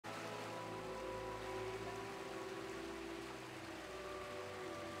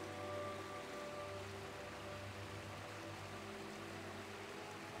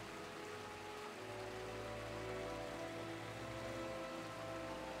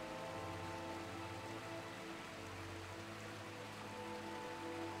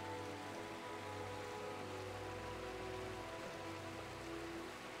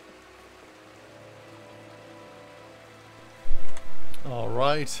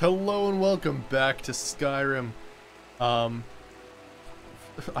Alright, hello and welcome back to Skyrim. I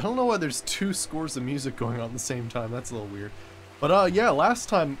don't know why there's two scores of music going on at the same time, that's a little weird. But yeah, last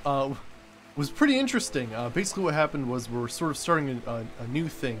time was pretty interesting. Basically what happened was we're sort of starting a new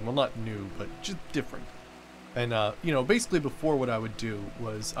thing. Well, not new, but just different. And you know, basically before what I would do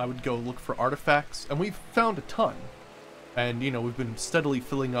was I would go look for artifacts, and we've found a ton. And you know, we've been steadily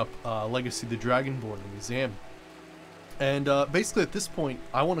filling up Legacy the Dragonborn, the museum. And basically at this point,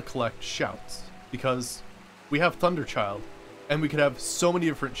 I want to collect shouts, because we have Thunderchild, and we could have so many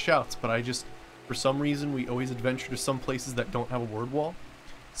different shouts, but I just, for some reason, we always adventure to some places that don't have a word wall.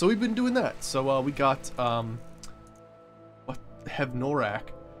 So we've been doing that. So we got, Hevnorak.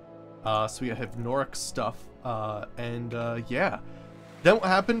 So we got Hevnorak stuff, and yeah. Then what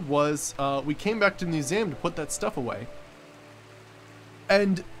happened was, we came back to the museum to put that stuff away.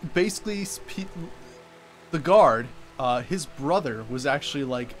 And basically, the guard, his brother was actually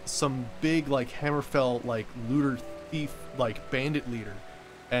like some big like Hammerfell like looter thief like bandit leader,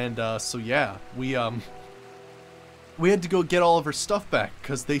 and so yeah, we had to go get all of our stuff back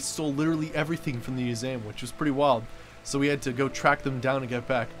because they stole literally everything from the museum, which was pretty wild. So we had to go track them down and get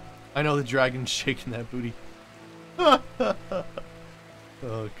back. I know the dragon's shaking that booty. Oh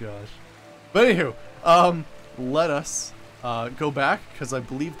gosh. But anywho, let us go back because I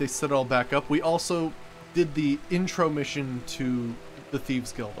believe they set it all back up. We also did the intro mission to the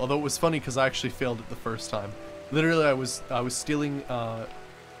Thieves Guild, although it was funny because I actually failed it the first time. Literally, I was stealing a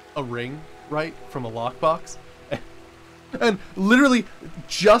ring, right, from a lockbox, and literally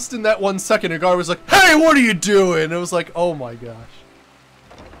just in that 1 second, a guard was like, "Hey, what are you doing?" And it was like, oh my gosh,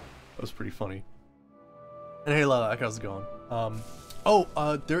 that was pretty funny. And hey, Lala, how's it going?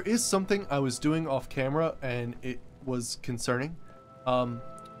 There is something I was doing off camera, and it was concerning.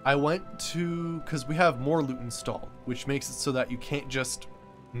 I went to, because we have more loot installed, which makes it so that you can't just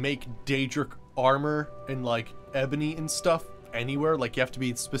make Daedric armor and like ebony and stuff anywhere, like you have to be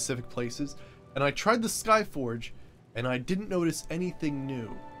in specific places. And I tried the Skyforge, and I didn't notice anything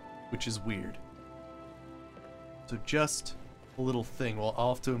new, which is weird. So just a little thing. Well,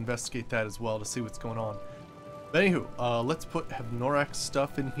 I'll have to investigate that as well to see what's going on. But anywho, let's put Hevnorak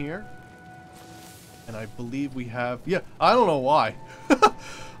stuff in here. And I believe we have, yeah, I don't know why.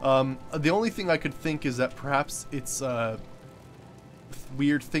 The only thing I could think is that perhaps it's a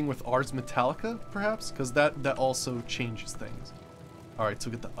weird thing with Ars Metallica, perhaps, because that also changes things. Alright, so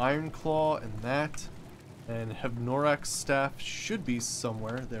we get the Iron Claw and that. And Hevnorak's staff should be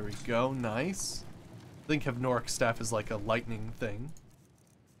somewhere. There we go, nice. I think Hevnorak's staff is like a lightning thing.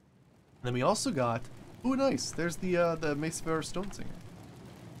 And then we also got, ooh, nice, there's the Mace of Air Stone Singer.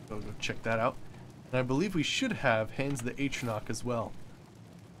 So go check that out. And I believe we should have Hands of the Atronach as well.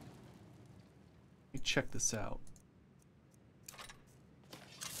 Let me check this out.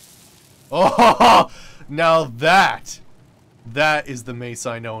 Oh, now that is the mace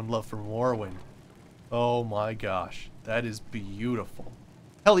I know and love from Morrowind. Oh my gosh, that is beautiful.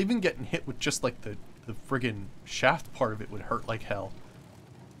 Hell, even getting hit with just like the friggin' shaft part of it would hurt like hell.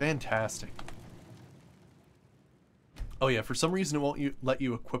 Fantastic. Oh yeah, for some reason it won't let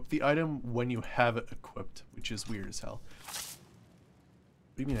you equip the item when you have it equipped, which is weird as hell. What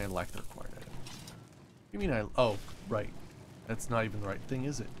do you mean I lack the required item? What do you mean I... Oh, right. That's not even the right thing,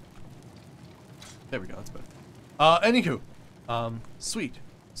 is it? There we go, that's better. Anywho. Sweet.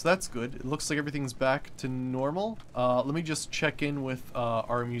 So that's good. It looks like everything's back to normal. Let me just check in with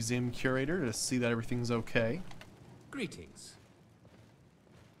our museum curator to see that everything's okay. Greetings.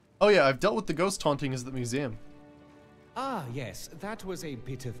 Oh yeah, I've dealt with the ghost hauntings at the museum. Ah, yes, that was a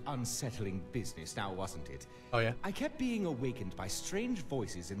bit of unsettling business now, wasn't it? Oh yeah? I kept being awakened by strange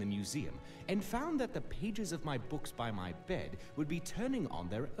voices in the museum and found that the pages of my books by my bed would be turning on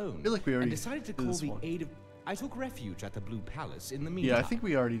their own. I feel like we already and decided to did call this the one. aid of... I took refuge at the Blue Palace in the meantime. Yeah, I think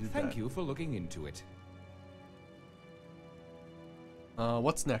we already did that. Thank you for looking into it.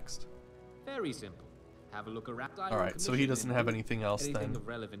 What's next? Very simple. Have a look around. Alright, so he doesn't have anything else Anything then. of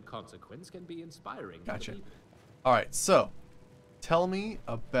relevant consequence can be inspiring. Gotcha. Alright, so tell me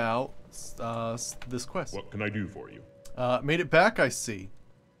about this quest. What can I do for you? Made it back, I see.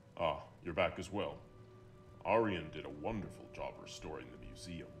 Ah, you're back as well. Arian did a wonderful job restoring the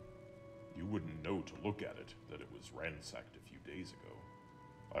museum. You wouldn't know to look at it that it was ransacked a few days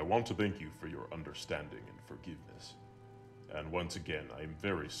ago. I want to thank you for your understanding and forgiveness. And once again, I am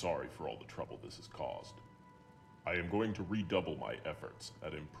very sorry for all the trouble this has caused. I am going to redouble my efforts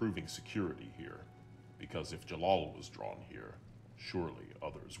at improving security here, because if Jalal was drawn here, surely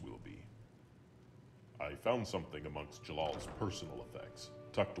others will be. I found something amongst Jalal's personal effects,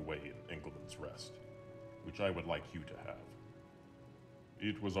 tucked away in Engelman's Rest, which I would like you to have.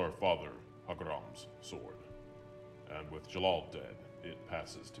 It was our father, Hagram's sword. And with Jalal dead, it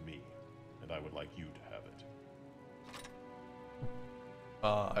passes to me, and I would like you to have it.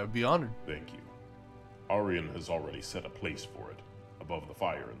 I would be honored. Thank you. Arian has already set a place for it, above the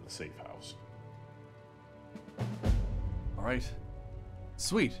fire in the safe house. Alright.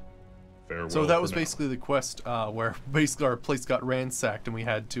 Sweet. Farewell. So that was for now. basically the quest where basically our place got ransacked and we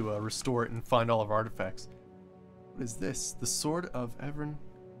had to restore it and find all of our artifacts. What is this? The Sword of Evren.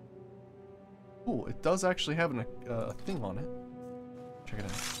 Cool. It does actually have a thing on it. Check it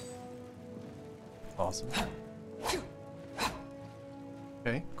out. Awesome.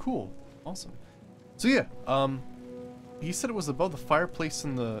 Okay, cool. Awesome. So yeah, he said it was above the fireplace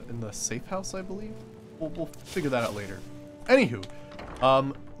in the safe house, I believe. We'll figure that out later. Anywho,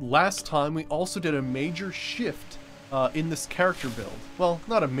 last time we also did a major shift in this character build. Well,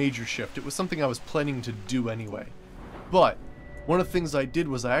 not a major shift. It was something I was planning to do anyway. But one of the things I did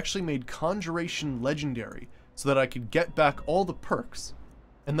was I actually made Conjuration legendary so that I could get back all the perks,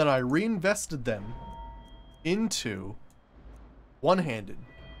 and then I reinvested them into one-handed.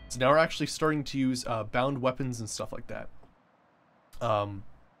 So now we're actually starting to use bound weapons and stuff like that.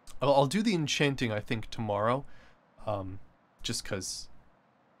 I'll do the enchanting, I think, tomorrow. Just because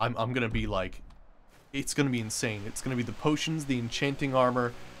I'm gonna be like, it's gonna be insane. It's gonna be the potions, the enchanting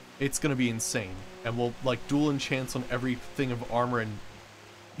armor. It's gonna be insane. And we'll like dual enchants on everything of armor. And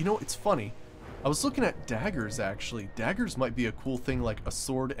you know, it's funny. I was looking at daggers actually. Daggers might be a cool thing, like a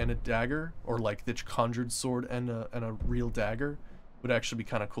sword and a dagger, or like the conjured sword and a real dagger would actually be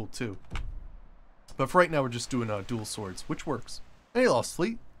kind of cool too. But for right now, we're just doing dual swords, which works. Hey, Lost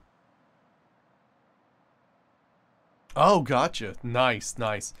Fleet. Oh, gotcha. Nice,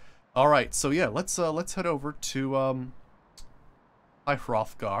 nice. All right, so yeah, let's head over to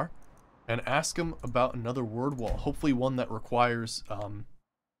Hrothgar and ask him about another word wall. Hopefully, one that requires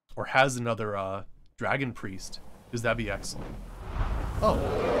or has another dragon priest, because that'd be excellent. Oh,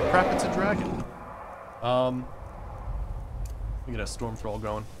 crap! It's a dragon. We get a storm troll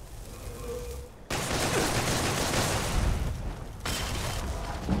going.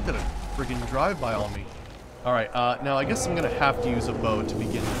 Did a friggin' drive-by on me. Alright, now I guess I'm gonna have to use a bow to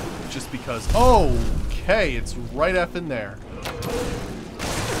begin with, just because... Okay, it's right up in there.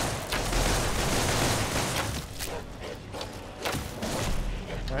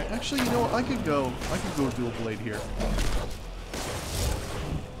 Alright, actually, you know what? I could go dual blade here.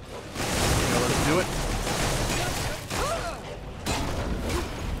 Now let's do it.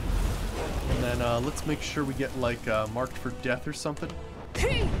 And then, let's make sure we get, like, marked for death or something.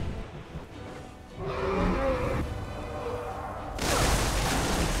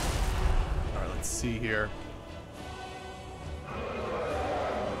 See here.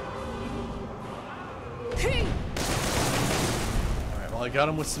 Alright, well I got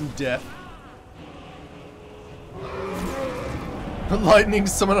him with some death. Lightning,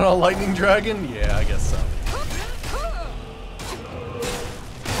 summon on a lightning dragon? Yeah, I guess so.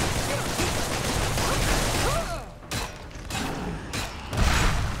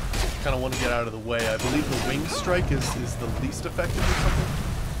 Kinda want to get out of the way. I believe the wing strike is the least effective or something.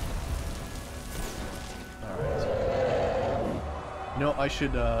 No, I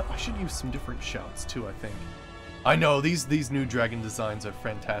should use some different shouts too, I think. I know, these new dragon designs are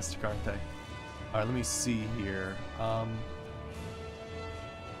fantastic, aren't they? Alright, let me see here.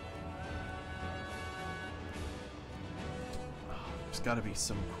 There's gotta be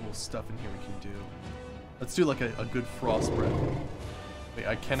some cool stuff in here we can do. Let's do like a good frost breath. Wait,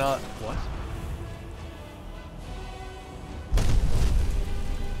 I cannot... What?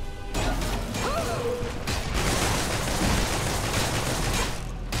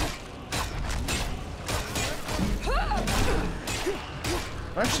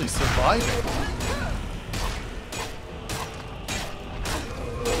 We're actually surviving.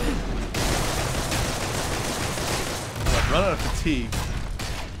 I've run out of fatigue.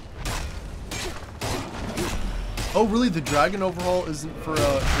 Oh, really? The dragon overhaul isn't for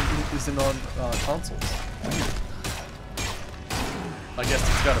isn't on consoles. I guess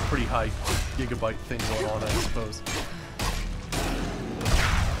it's got a pretty high gigabyte thing going on, I suppose.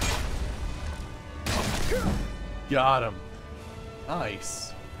 Got him.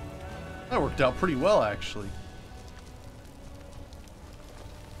 Nice. That worked out pretty well, actually.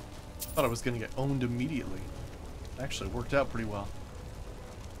 Thought I was gonna get owned immediately. Actually, worked out pretty well.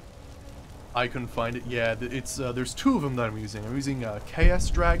 I couldn't find it. Yeah, it's there's two of them that I'm using. I'm using Chaos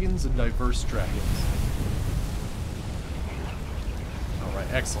Dragons and Diverse Dragons. Alright,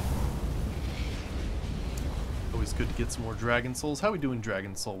 excellent. Always good to get some more Dragon Souls. How we doing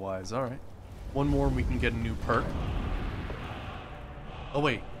Dragon Soul-wise? Alright. One more and we can get a new perk. Oh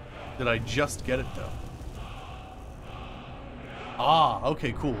wait, did I just get it though? Ah,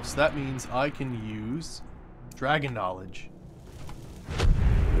 okay, cool. So that means I can use Dragon Knowledge.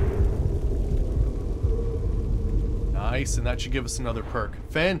 Nice, and that should give us another perk.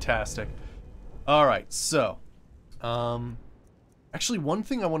 Fantastic. Alright, so actually one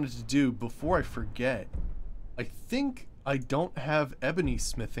thing I wanted to do before I forget, I think I don't have ebony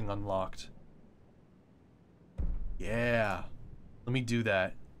smithing unlocked. Yeah, let me do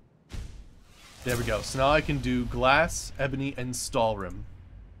that. There we go. So now I can do glass, ebony, and Stalrim.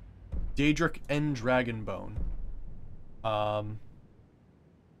 Daedric and Dragonbone. I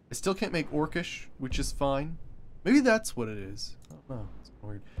still can't make Orcish, which is fine. Maybe that's what it is. I don't know. It's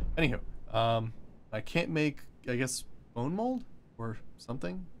weird. Anywho, I can't make, I guess, bone mold or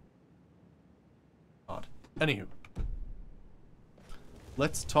something. Odd. Anywho,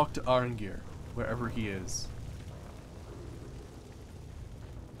 let's talk to Arangir, wherever he is.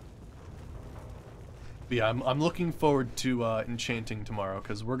 But yeah, I'm looking forward to enchanting tomorrow,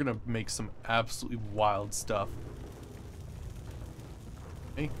 because we're gonna make some absolutely wild stuff.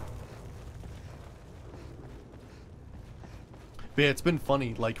 Hey. But yeah, it's been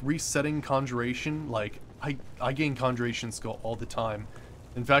funny, like resetting conjuration, like I gain conjuration skill all the time.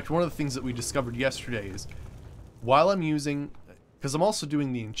 In fact, one of the things that we discovered yesterday is while I'm using, because I'm also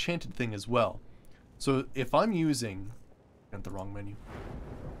doing the enchanted thing as well. So if I'm using, got the wrong menu.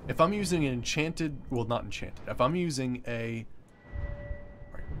 If I'm using an enchanted, well not enchanted, if I'm using a,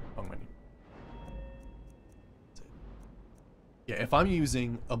 right, wrong menu. Yeah, if I'm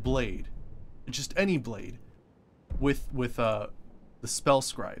using a blade, just any blade, with the spell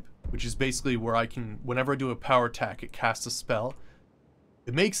scribe, which is basically where I can, whenever I do a power attack, it casts a spell.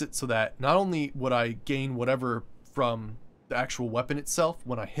 It makes it so that not only would I gain whatever from the actual weapon itself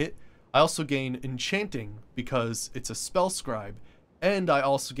when I hit, I also gain enchanting because it's a spell scribe, and I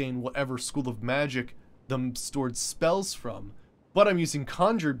also gain whatever school of magic them stored spells from, but I'm using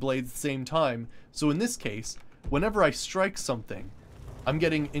conjured blades at the same time. So in this case, whenever I strike something, I'm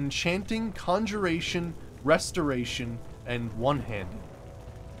getting enchanting, conjuration, restoration, and one-handed.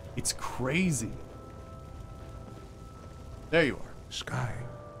 It's crazy. There you are. Sky,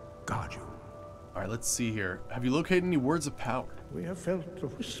 guard you. All right, let's see here. Have you located any words of power? We have felt the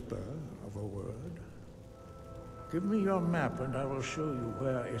whisper of a word. Give me your map and I will show you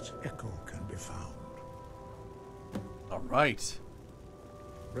where its echo can be found. All right.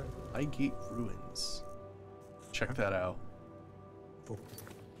 Highgate Ruins. Check that out.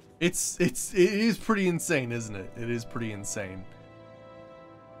 It is pretty insane, isn't it? It is pretty insane.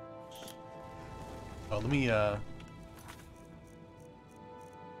 Oh, let me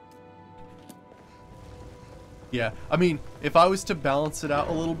yeah, I mean, if I was to balance it out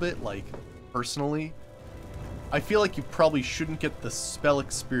a little bit, like personally, I feel like you probably shouldn't get the spell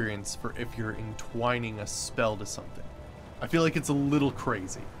experience for if you're entwining a spell to something. I feel like it's a little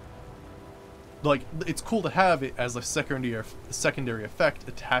crazy. Like, it's cool to have it as a secondary effect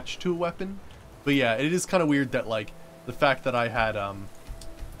attached to a weapon, but yeah, it is kind of weird that, like, the fact that I had,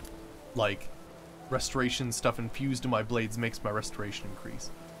 like, restoration stuff infused in my blades makes my restoration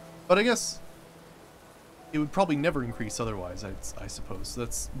increase. But I guess it would probably never increase otherwise, I suppose. So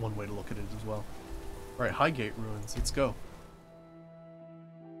that's one way to look at it as well. Alright, Highgate Ruins, let's go.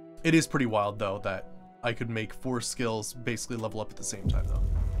 It is pretty wild, though, that I could make 4 skills basically level up at the same time, though.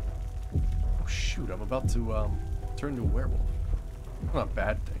 Oh shoot, I'm about to turn into a werewolf. Not a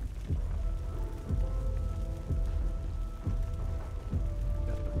bad thing.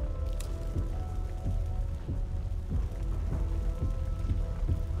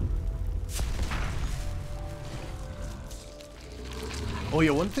 Oh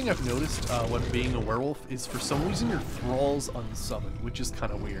yeah, one thing I've noticed when being a werewolf is for some reason your thralls unsummon, which is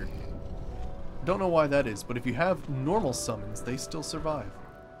kind of weird. Don't know why that is, but if you have normal summons, they still survive,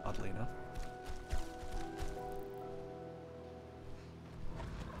 oddly enough.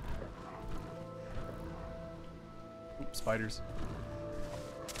 Oops, spiders.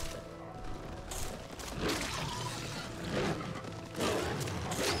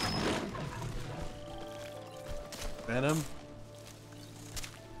 Venom.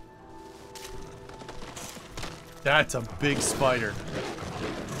 That's a big spider.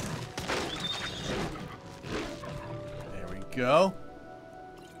 There we go.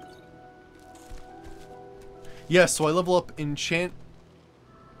 Yeah, so I level up enchant.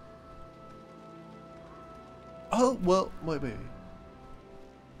 Oh, well, wait.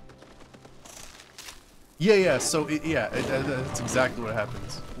 Yeah, so, that's exactly what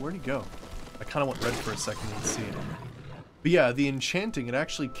happens. Where'd he go? I kind of went red for a second and see it. But yeah, the enchanting, it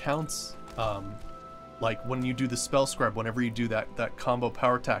actually counts, Like when you do the spell scribe, whenever you do that combo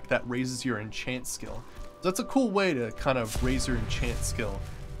power attack, that raises your enchant skill. So that's a cool way to kind of raise your enchant skill,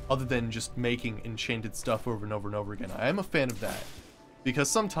 other than just making enchanted stuff over and over and over again. I am a fan of that, because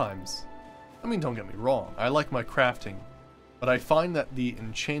sometimes, I mean, don't get me wrong, I like my crafting, but I find that the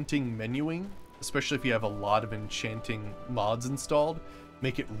enchanting menuing, especially if you have a lot of enchanting mods installed,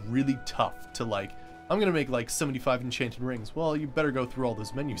 make it really tough to like, I'm gonna make like 75 enchanted rings. Well, you better go through all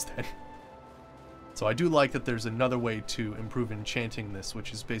those menus then. So I do like that there's another way to improve enchanting this,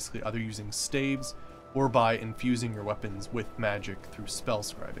 which is basically either using staves or by infusing your weapons with magic through spell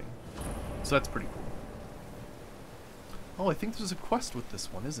scribing. So that's pretty cool. Oh, I think there's a quest with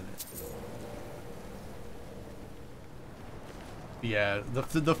this one, isn't it? Yeah,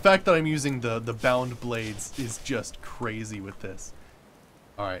 the fact that I'm using the bound blades is just crazy with this.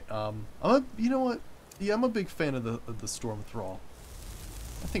 All right, you know what? Yeah, I'm a big fan of the Storm Thrall.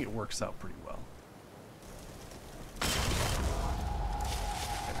 I think it works out pretty well. There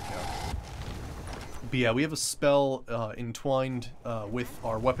we go. But yeah, we have a spell entwined with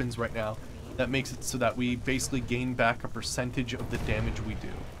our weapons right now that makes it so that we basically gain back a percentage of the damage we do.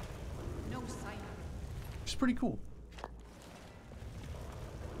 Which is pretty cool.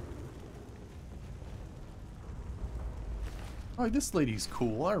 Oh, this lady's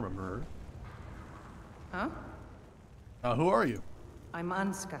cool. I remember her. Huh? Who are you? I'm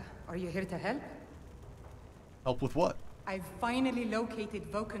Anska. Are you here to help? Help with what? I've finally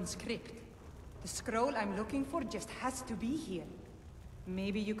located Voken's crypt. The scroll I'm looking for just has to be here.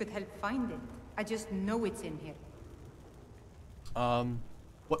 Maybe you could help find it. I just know it's in here.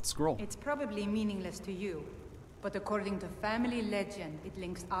 What scroll? It's probably meaningless to you, but according to family legend, it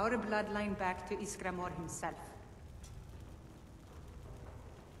links our bloodline back to Iskramor himself.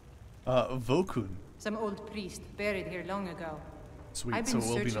 Vokun. Some old priest buried here long ago. Sweet, I've so been it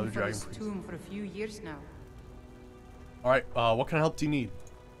will be searching another for dragon his priest. tomb for a few years now. Alright, what kind of help do you need?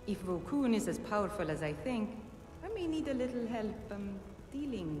 If Vokun is as powerful as I think, I may need a little help,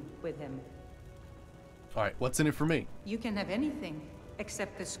 dealing with him. Alright, what's in it for me? You can have anything,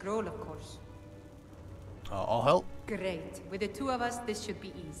 except the scroll, of course. I'll help. Great. With the two of us, this should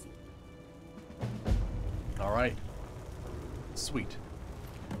be easy. Alright. Sweet.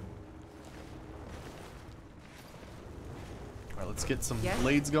 Alright, let's get some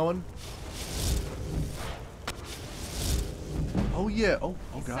blades going. Oh yeah, oh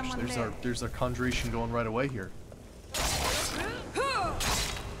gosh, there's our conjuration going right away here.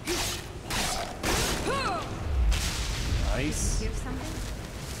 Nice. Hear something?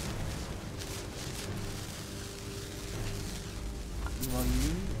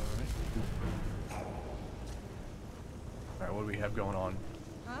 Alright, what do we have going on?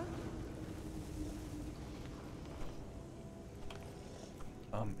 Huh?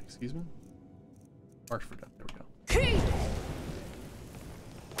 Excuse me? Marked for death, there we go.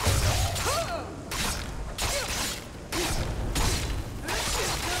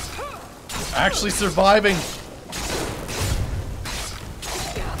 Actually surviving!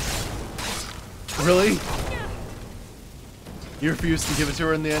 Really? You refused to give it to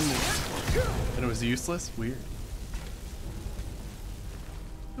her in the end and it was useless? Weird.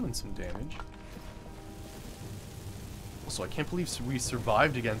 Doing some damage. Also, I can't believe we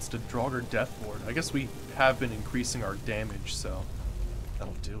survived against a Draugr Death Lord. I guess we have been increasing our damage, so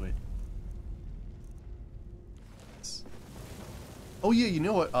that'll do it. Oh yeah, you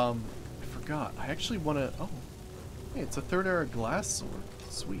know what? I forgot. I actually want to... Oh, hey, it's a third era glass sword.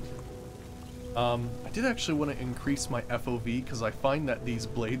 Sweet. I did actually want to increase my FOV because I find that these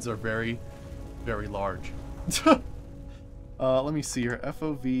blades are very, very large. Let me see here.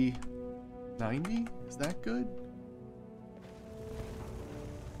 FOV 90? Is that good?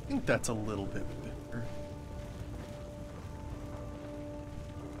 I think that's a little bit better.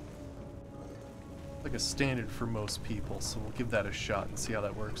 Like a standard for most people, so we'll give that a shot and see how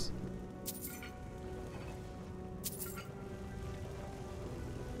that works.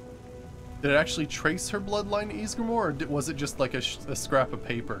 Did it actually trace her bloodline to Ysgramor, or was it just like a scrap of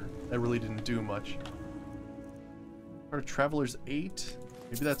paper that really didn't do much? Our Traveler's 8?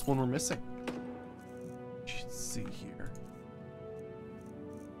 Maybe that's one we're missing. Let's see here.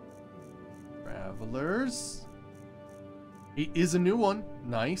 Travelers. 8 is a new one.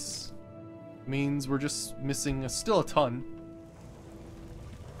 Nice. Means we're just missing still a ton.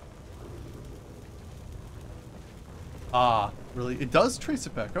 Ah, really? It does trace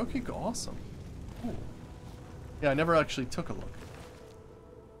it back. Okay, awesome. Cool. Yeah, I never actually took a look.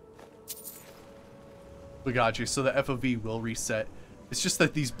 We got you. So the FOV will reset. It's just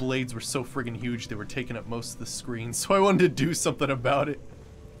that these blades were so friggin' huge they were taking up most of the screen, so I wanted to do something about it.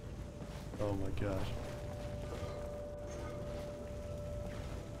 Oh my gosh.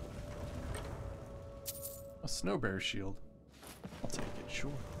 snow bear shield. I'll take it,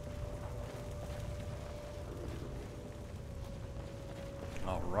 sure.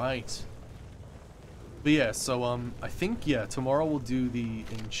 All right. But yeah, so I think tomorrow we'll do the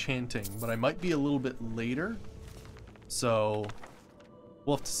enchanting, but I might be a little bit later. So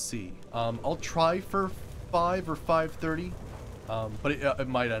we'll have to see. I'll try for 5 or 5:30. But it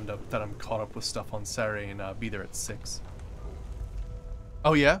might end up that I'm caught up with stuff on Saturday and be there at 6.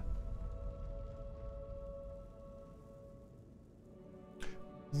 Oh yeah?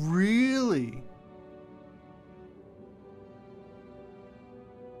 Really?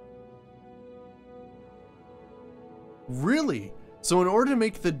 Really? So in order to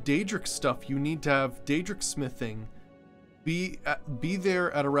make the Daedric stuff, you need to have Daedric smithing, be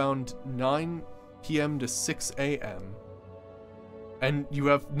there at around 9 p.m. to 6 a.m. And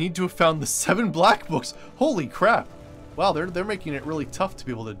you need to have found the 7 black books. Holy crap! Wow, they're making it really tough to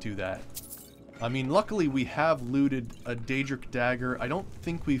be able to do that. I mean, luckily we have looted a Daedric dagger. I don't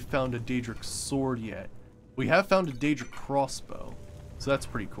think we've found a Daedric sword yet. We have found a Daedric crossbow, so that's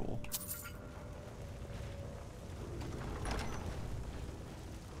pretty cool.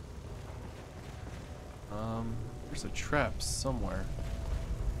 There's a trap somewhere.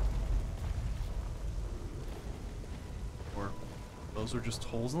 Or those are just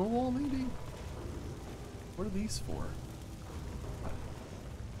holes in the wall, maybe? What are these for?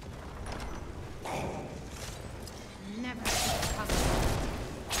 Never.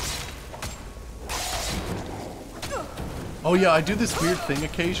 Oh yeah, I do this weird thing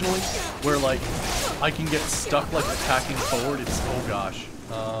occasionally where like I can get stuck like attacking forward. It's oh gosh.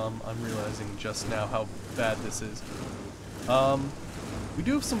 I'm realizing just now how bad this is. We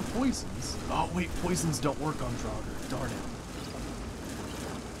do have some poisons. Oh wait, poisons don't work on Draugr. Darn it.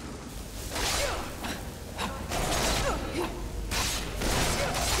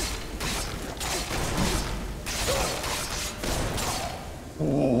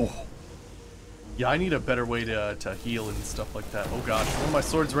 Oh. Yeah, I need a better way to heal and stuff like that. Oh gosh, one of my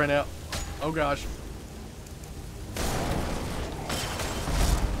swords ran out. Oh gosh.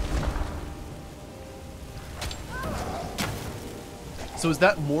 So is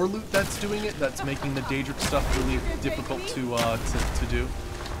that more loot that's doing it? That's making the Daedric stuff really difficult to do? That's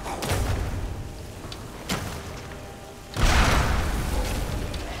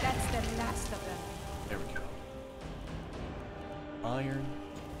the last of them. There we go. Iron.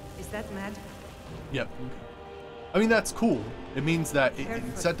 Is that magic? Yep. I mean, that's cool. It means that it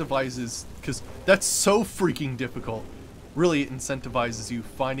incentivizes, because that's so freaking difficult. Really, it incentivizes you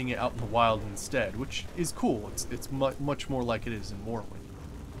finding it out in the wild instead, which is cool. It's much more like it is in Morrowind.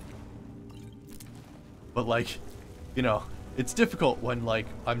 But like, you know, it's difficult when like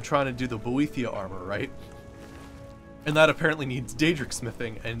I'm trying to do the Boethia armor, right? And that apparently needs Daedric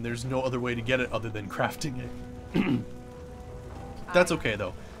smithing, and there's no other way to get it other than crafting it. That's okay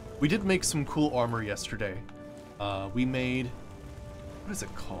though. We did make some cool armor yesterday. We made, what is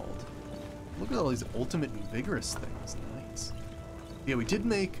it called? Look at all these ultimate and vigorous things. Nice. Yeah, we did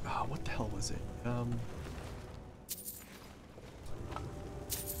make, what the hell was it? I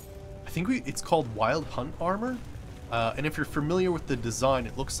think it's called Wild Hunt armor. And if you're familiar with the design,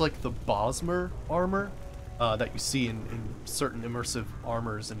 it looks like the Bosmer armor that you see in certain immersive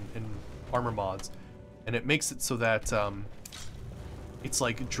armors and armor mods. And it makes it so that it's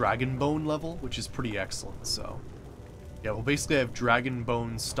like dragon bone level, which is pretty excellent. So yeah, well basically I have dragon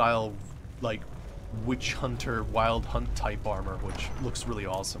bone style like Witchhunter Wild Hunt type armor, which looks really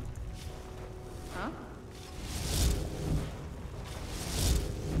awesome. Huh?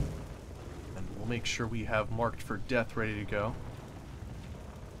 And we'll make sure we have marked for death ready to go.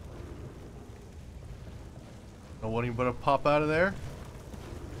 Don't want anybody to pop out of there.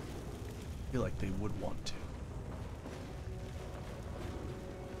 I feel like they would want to.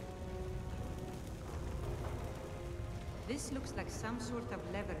 This looks like some sort of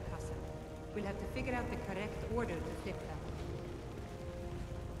lever puzzle. We'll have to figure out the correct order to flip them.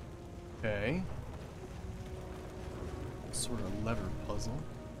 Okay. Sort of lever puzzle.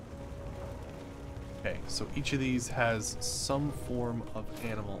 Okay, so each of these has some form of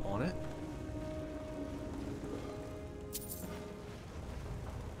animal on it.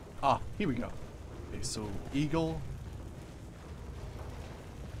 Ah, here we go. Okay, so eagle.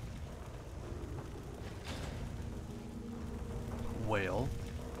 Whale.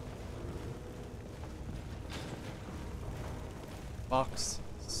 Fox.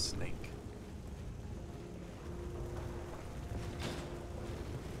 Snake.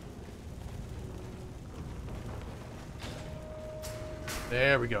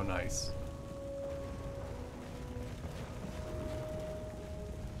 There we go, nice.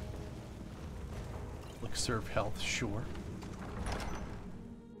 elixir of health, sure.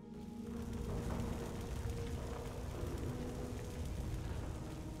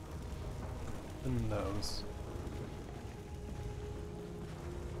 And those.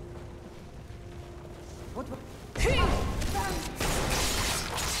 What?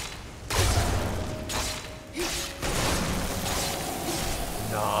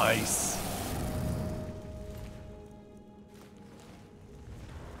 Nice.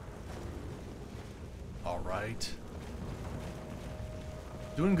 All right.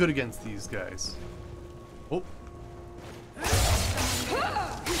 Doing good against these guys. Oh.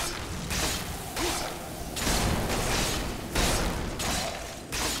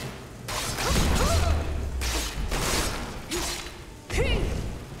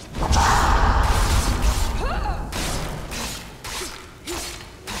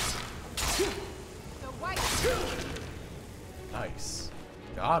 Nice.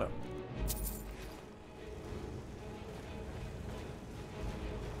 Got him.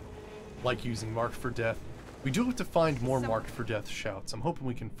 Like using Marked for Death. We do have to find more Marked for Death shouts. I'm hoping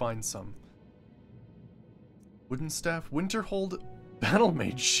we can find some. Wooden staff, Winterhold, Battle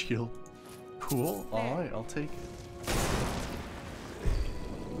Mage shield. Cool. Alright, I'll take it.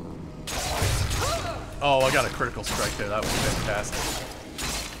 Oh, I got a critical strike there. That was fantastic.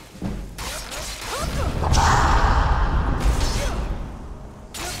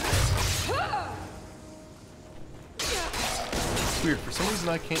 Weird, for some reason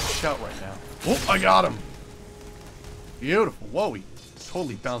I can't shout right now. Oh, I got him! Beautiful. Whoa, he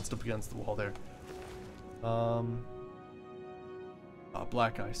totally bounced up against the wall there.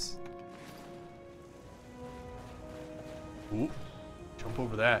 Black ice. Ooh, jump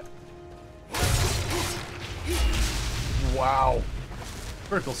over that. Wow.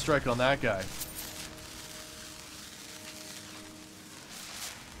 Critical strike on that guy.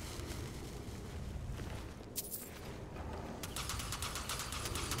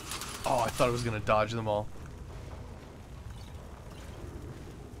 Oh, I thought I was gonna dodge them all.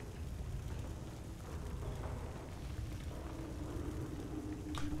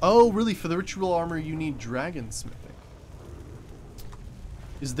 Oh, really? For the ritual armor, you need dragon smithing.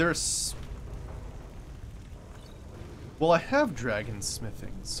 Is there a... Well, I have dragon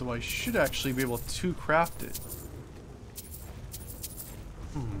smithing, so I should actually be able to craft it.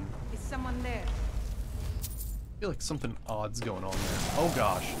 Is someone there? I feel like something odd's going on there. Oh,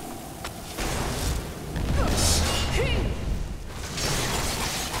 gosh.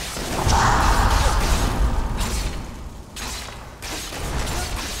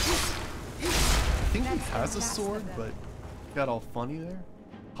 I think he has a sword, but got all funny there.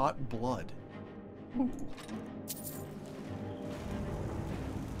 Hot blood.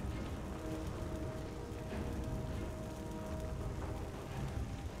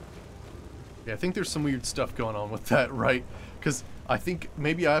 Yeah, I think there's some weird stuff going on with that, right? Because I think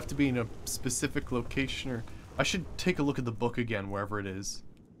maybe I have to be in a specific location, or I should take a look at the book again, wherever it is.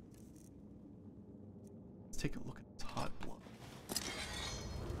 Let's take a look at this hot blood.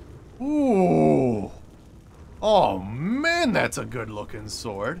 Ooh! Oh man, that's a good looking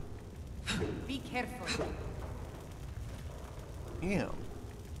sword. Be careful. Damn.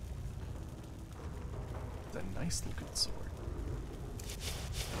 It's a nice looking sword.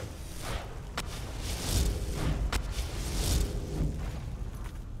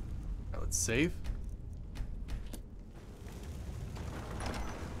 Now let's save.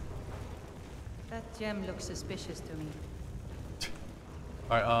 That gem looks suspicious to me.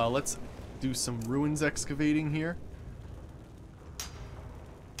 Alright, let's do some ruins excavating here.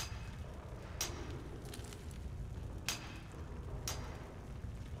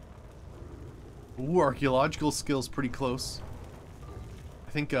 Ooh, archaeological skills pretty close.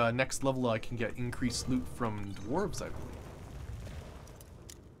 I think next level I can get increased loot from dwarves, I believe.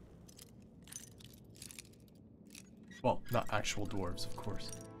 Well, not actual dwarves, of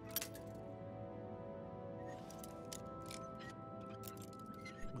course.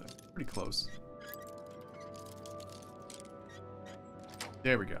 Pretty close.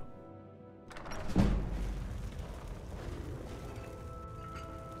 There we go.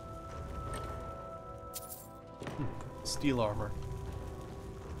 Steel armor.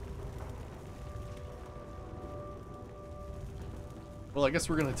 Well, I guess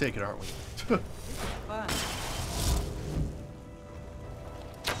we're gonna take it, aren't we? Fun.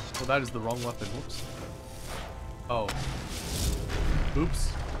 Well, that is the wrong weapon. Whoops. Oh.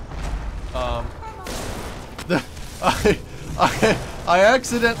 Oops. I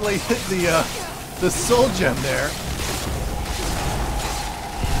accidentally hit the soul gem there.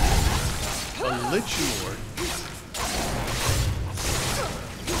 A Lich Lord.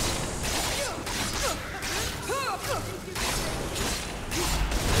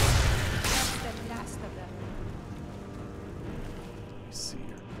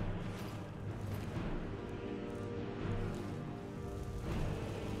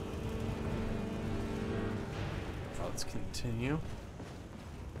 let's continue.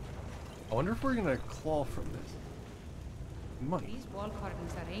 I wonder if we're gonna claw from this. We might. These wall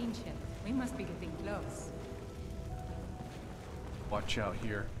carvings are ancient. We must be getting close. Watch out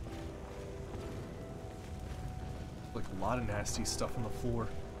here. Like a lot of nasty stuff on the floor.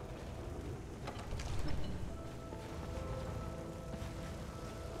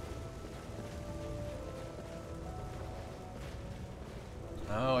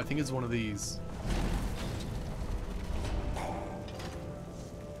 Oh, I think it's one of these.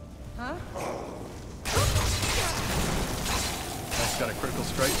 Huh? That's got a critical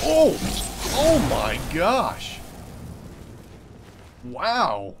strike. Oh! Oh my gosh!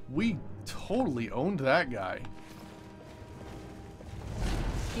 Wow, we totally owned that guy.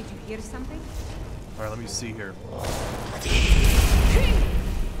 Did you hear something? Alright, let me see here. This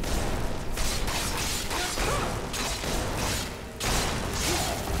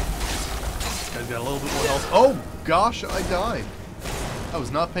guy's got a little bit more health. Oh gosh, I died. I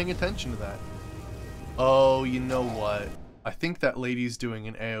was not paying attention to that. Oh, you know what? I think that lady's doing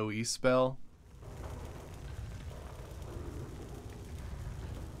an AoE spell.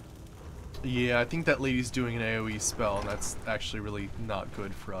 Yeah, I think that lady's doing an AoE spell, and that's actually really not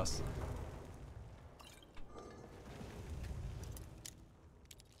good for us.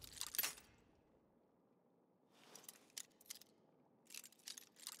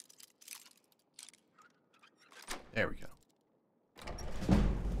 There we go.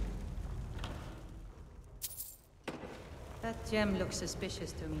 That gem looks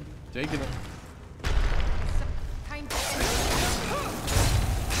suspicious to me. Taking it. Kind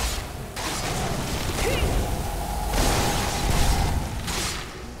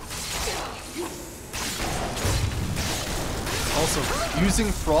Also,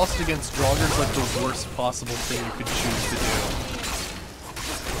 using Frost against Draugr is like the worst possible thing you could choose to do.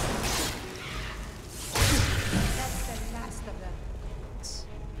 That's the last of them.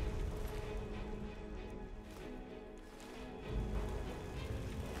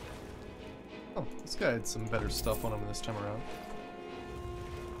 Oh, this guy had some better stuff on him this time around.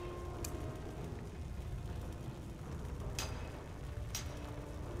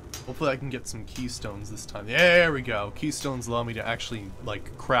 Hopefully I can get some keystones this time. There we go. Keystones allow me to actually,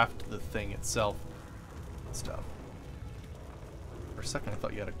 like, craft the thing itself. And stuff. For a second I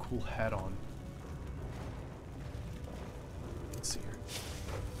thought you had a cool hat on. Let's see here.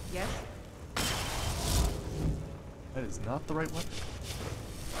 Yes? That is not the right weapon.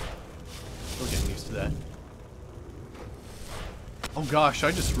 Still getting used to that. Oh gosh,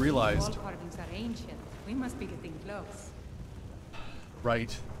 I just realized. Wall carvings are ancient. We must be getting close.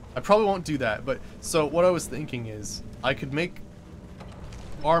 Right. I probably won't do that, but so what I was thinking is I could make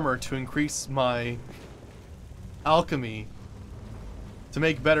armor to increase my alchemy, to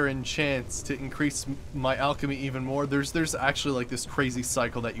make better enchants, to increase my alchemy even more. There's actually like this crazy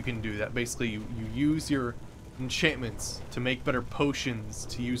cycle that you can do that basically you use your enchantments to make better potions,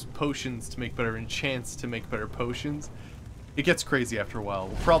 to use potions to make better enchants, to make better potions. It gets crazy after a while.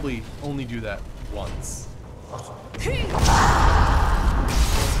 We'll probably only do that once.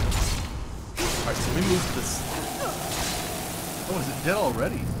 Alright, so we moved this. Oh, is it dead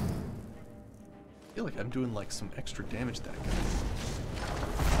already? I feel like I'm doing like some extra damage to that guy.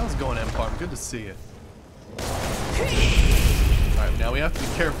 How's it going, Empire? Good to see you. Alright, now we have to be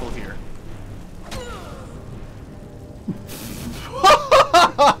careful here.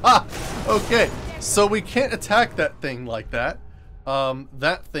 Okay, so we can't attack that thing like that.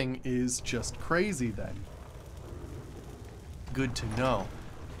 That thing is just crazy then. Good to know.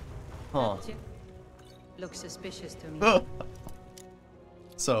 Huh. Looks suspicious to me.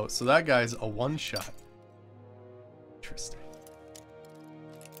 So that guy's a one-shot. Interesting.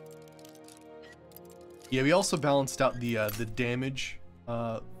 Yeah, we also balanced out the damage.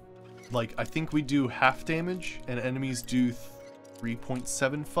 Like I think we do half damage, and enemies do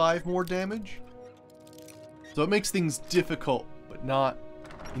 3.75 more damage. So it makes things difficult, but not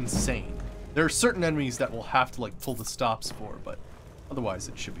insane. There are certain enemies that we'll have to like pull the stops for, but otherwise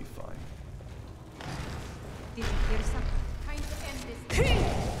it should be fine. Did you hear something? Time to end this.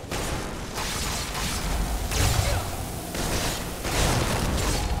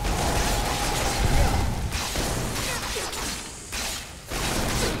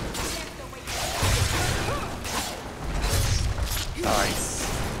 Nice.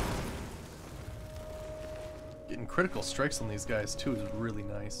 Getting critical strikes on these guys too is really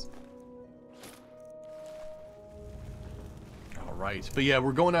nice. Alright, but yeah,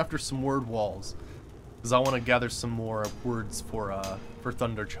 we're going after some word walls. Because I want to gather some more words for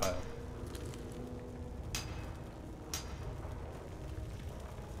Thunderchild.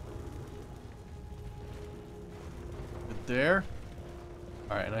 there.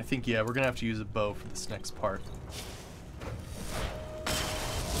 Alright, and I think, yeah, we're gonna have to use a bow for this next part.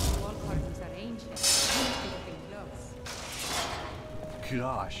 Wall carvings are ancient. You must be looking close.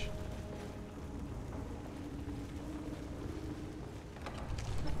 Gosh.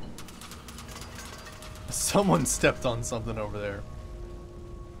 Someone stepped on something over there.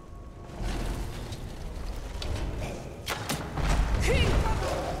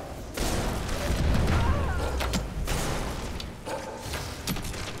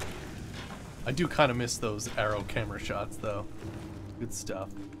 I do kind of miss those arrow camera shots, though. Good stuff.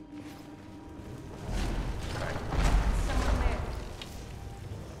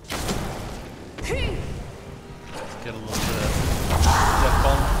 Get a little bit of death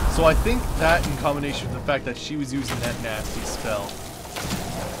bomb. So I think that, in combination with the fact that she was using that nasty spell.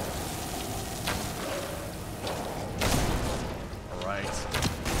 Alright.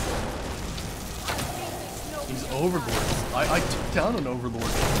 These overlords. I took down an overlord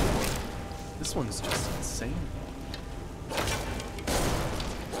before. This one is just insane.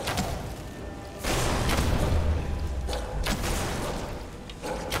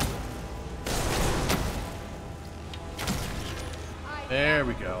 There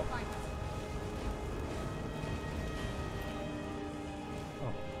we go.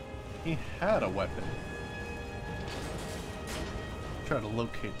 Oh, he had a weapon. Try to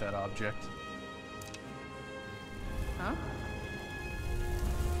locate that object. Huh?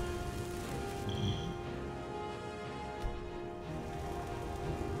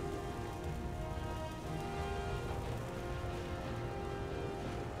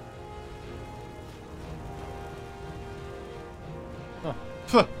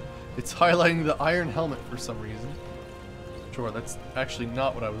 Huh. It's highlighting the iron helmet for some reason. Sure, that's actually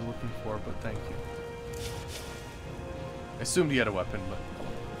not what I was looking for, but thank you. I assumed he had a weapon, but...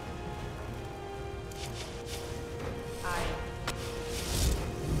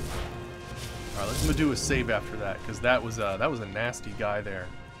 Alright, let's do a save after that, because that was a nasty guy there.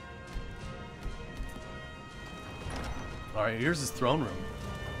 Alright, here's his throne room.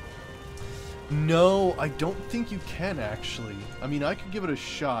 No, I don't think you can, actually. I mean, I could give it a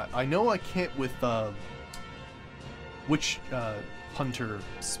shot. I know I can't with Witchhunter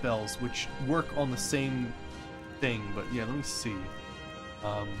spells, which work on the same thing, but yeah, let me see.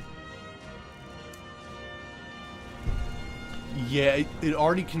 Yeah, it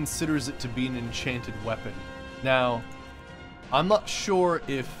already considers it to be an enchanted weapon. Now, I'm not sure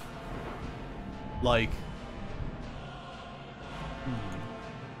if, like...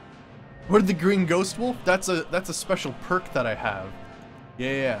 What, the green ghost wolf? That's a special perk that I have.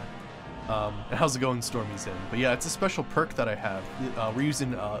 Yeah. And how's it going, Stormy's in? But yeah, it's a special perk that I have. We're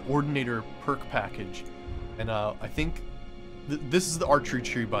using Ordinator perk package, and I think this is the archery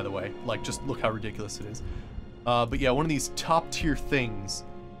tree, by the way. Like, just look how ridiculous it is. But yeah, one of these top tier things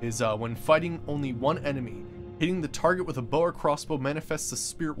is when fighting only one enemy, hitting the target with a bow or crossbow manifests a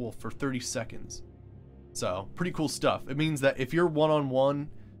spirit wolf for 30 seconds. So pretty cool stuff. It means that if you're one-on-one,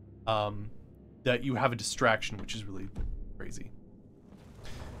 that you have a distraction, which is really crazy.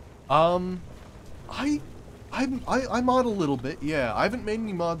 I mod a little bit, yeah. I haven't made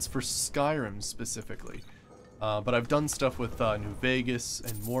any mods for Skyrim specifically, but I've done stuff with New Vegas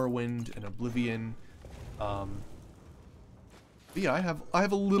and Morrowind and Oblivion. But yeah, I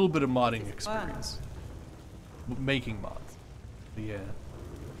have a little bit of modding experience, making mods. But yeah,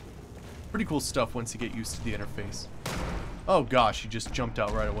 pretty cool stuff once you get used to the interface. Oh gosh, he just jumped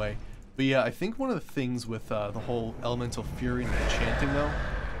out right away. But yeah, I think one of the things with the whole Elemental Fury and enchanting, though...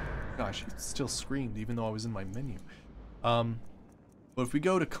 Gosh, it still screamed even though I was in my menu. But if we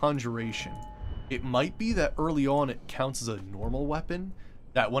go to Conjuration, it might be that early on it counts as a normal weapon.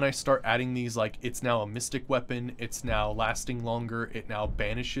 That when I start adding these, like, it's now a mystic weapon, it's now lasting longer, it now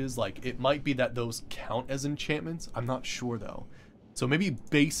banishes. Like, it might be that those count as enchantments. I'm not sure, though. So maybe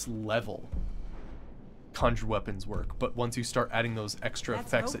base level conjure weapons work, but once you start adding those extra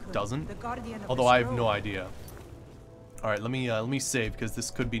effects, it doesn't. Although I have no idea. All right, let me save, because this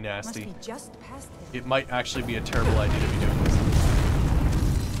could be nasty. Must be just past him. It might actually be a terrible idea to be doing this.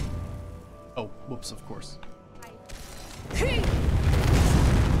 Oh, whoops! Of course.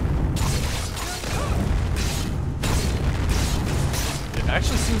 It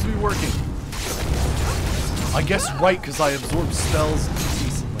actually seems to be working. I guess right, because I absorb spells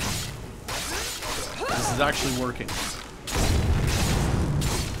decently. This is actually working.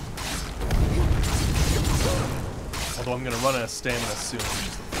 Although I'm going to run out of stamina soon, which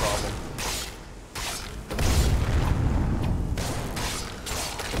is the problem.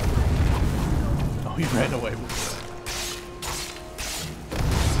 Oh, he ran away with it.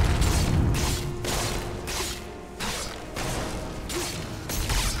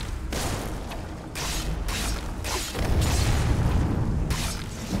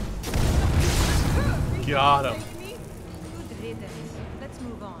 Got him. Good riddance. Let's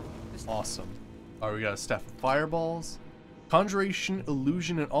move on. Awesome. Alright, we got a staff of fireballs. Conjuration,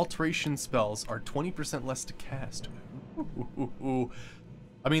 illusion, and alteration spells are 20% less to cast. Ooh.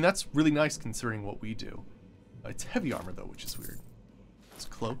 I mean, that's really nice considering what we do. It's heavy armor though, which is weird. It's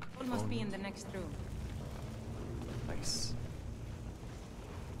cloak. Almost be in the next room. Nice.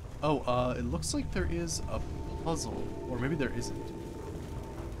 Oh, it looks like there is a puzzle, or maybe there isn't.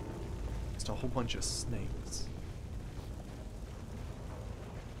 Just a whole bunch of snakes.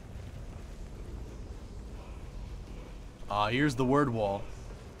 Ah, here's the word wall.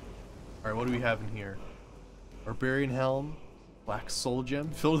 Alright, what do we have in here? Barbarian Helm, Black Soul Gem,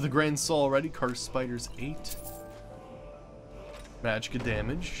 filled with the Grand Soul already, Cursed Spiders 8. Magicka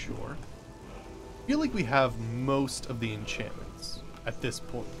damage, sure. I feel like we have most of the enchantments at this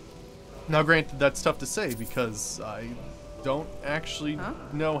point. Now granted, that's tough to say because I don't actually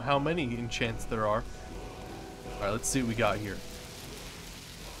know how many enchants there are. Alright, let's see what we got here.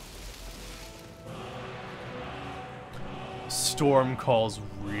 Storm Call's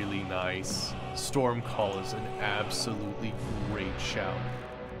really nice. Storm Call is an absolutely great shout.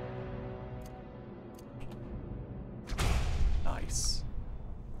 Nice.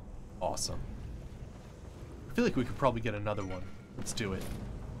 Awesome. I feel like we could probably get another one. Let's do it.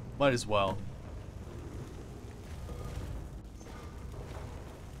 Might as well.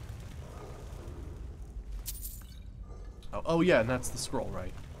 Oh yeah, and that's the scroll,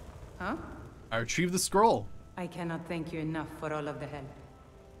 right? Huh? I retrieved the scroll. I cannot thank you enough for all of the help.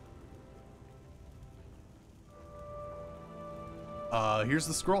 Here's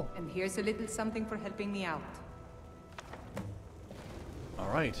the scroll. And here's a little something for helping me out.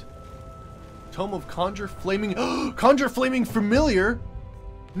 Alright. Tome of Conjure Flaming... Conjure Flaming Familiar?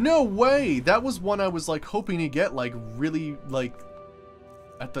 No way! That was one I was, like, hoping to get, like, really, like...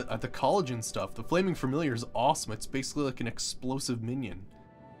 At the college and stuff. The Flaming Familiar is awesome. It's basically like an explosive minion.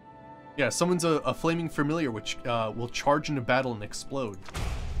 Yeah, summons a Flaming Familiar, which will charge into battle and explode.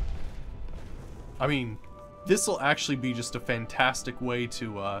 I mean, this will actually be just a fantastic way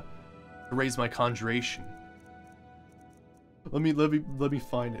to raise my conjuration. Let me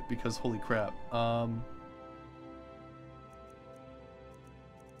find it because holy crap.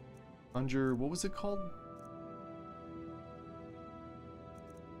 Conjure, what was it called?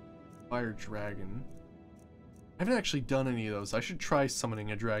 Fire Dragon. I haven't actually done any of those. I should try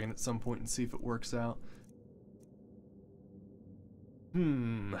summoning a dragon at some point and see if it works out.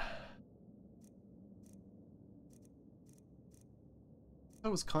 That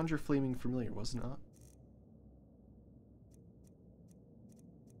was Conjure Flaming Familiar, was it not?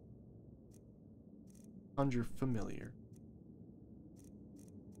 Conjure Familiar.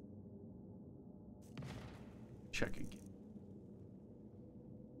 Check again.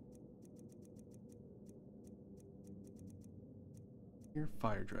 Here,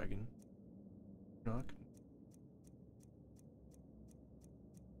 Fire Dragon. Knock.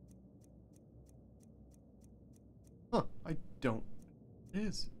 Huh, I don't. It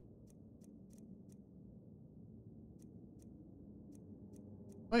is.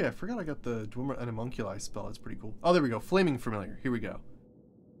 Oh yeah, I forgot I got the Dwemer Animunculi spell. That's pretty cool. Oh, there we go. Flaming Familiar. Here we go.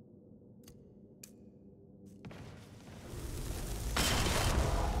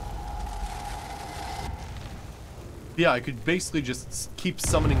 Yeah, I could basically just keep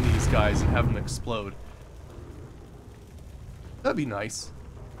summoning these guys and have them explode. That'd be nice.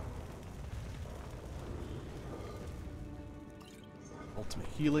 Ultimate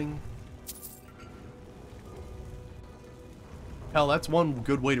healing. Hell, that's one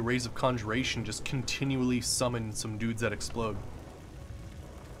good way to raise up conjuration, just continually summon some dudes that explode.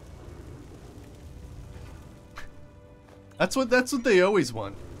 That's what they always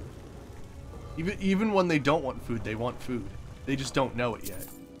want. Even when they don't want food, they want food. They just don't know it yet.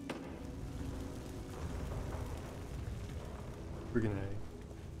 We're gonna...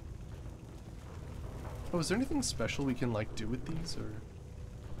 Oh, is there anything special we can, like, do with these, or...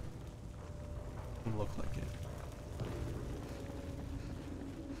 Doesn't look like it.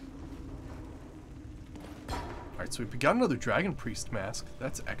 Alright, so we've got another Dragon Priest mask.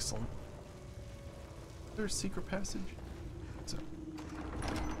 That's excellent. Is there a secret passage? So...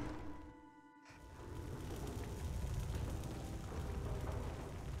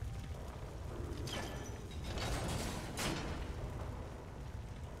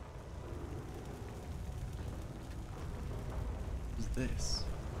 This.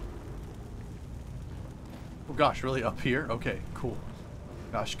 Oh gosh, really up here? Okay, cool.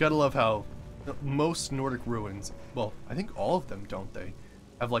 Gosh, gotta love how most Nordic ruins, well, I think all of them, don't they,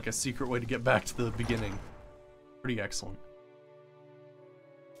 have like a secret way to get back to the beginning. Pretty excellent.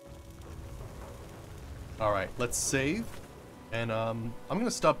 Alright, let's save. And I'm going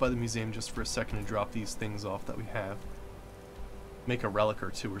to stop by the museum just for a second and drop these things off that we have. Make a relic or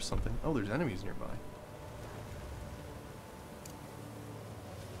two or something. Oh, there's enemies nearby.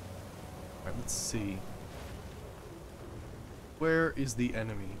 Alright, let's see. Where is the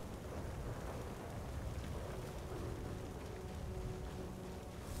enemy?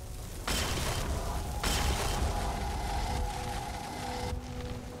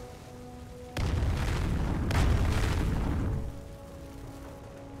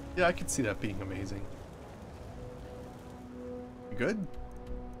 Yeah, I could see that being amazing. You good?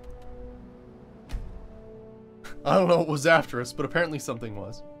 I don't know what was after us, but apparently something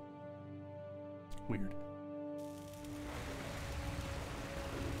was. Weird.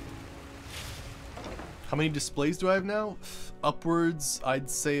 How many displays do I have now? Upwards, I'd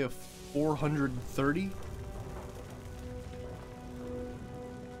say, of 430.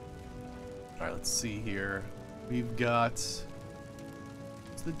 Alright, let's see here. We've got...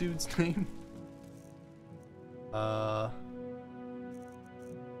 what's the dude's name?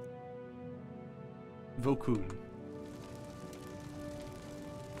 Vokun.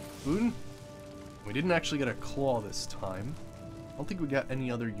 Boon? We didn't actually get a claw this time. I don't think we got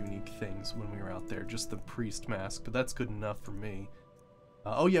any other unique things when we were out there, just the priest mask, but that's good enough for me.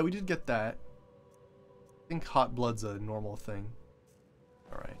 Oh yeah, we did get that. I think hot blood's a normal thing.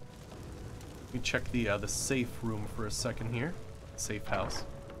 Alright. Let me check the safe room for a second here. Safe house.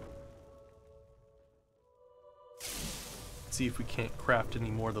 See if we can't craft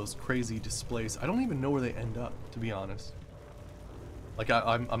any more of those crazy displays. I don't even know where they end up, to be honest. Like,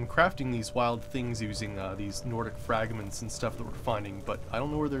 I'm crafting these wild things using these Nordic fragments and stuff that we're finding, but I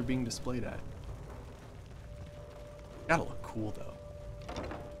don't know where they're being displayed at. Gotta look cool, though.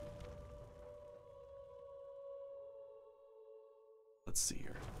 Let's see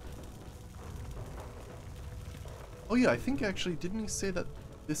here. Oh yeah, I think actually, didn't he say that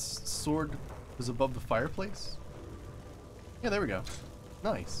this sword was above the fireplace? Yeah, there we go.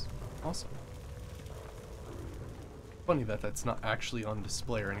 Nice. Awesome. Funny that that's not actually on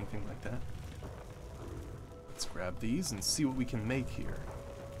display or anything like that. Let's grab these and see what we can make here.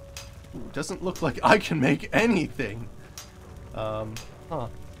 Ooh, doesn't look like I can make anything. Huh.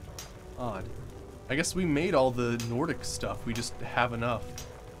 Odd. I guess we made all the Nordic stuff. We just have enough.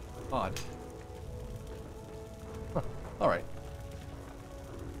 Odd. Huh. Alright.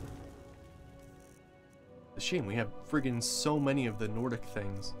 It's a shame we have friggin' so many of the Nordic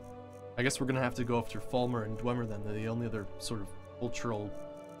things. I guess we're gonna have to go after Falmer and Dwemer then. They're the only other sort of cultural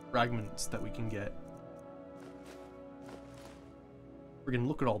fragments that we can get. Friggin'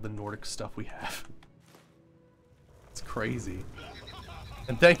 look at all the Nordic stuff we have. It's crazy.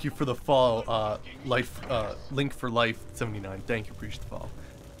 And thank you for the follow, Link for Life 79. Thank you, appreciate the follow.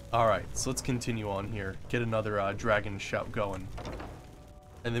 Alright, so let's continue on here. Get another dragon shout going.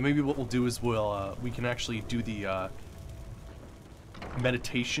 And then maybe what we'll do is we can actually do the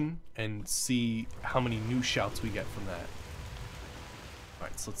meditation and see how many new shouts we get from that.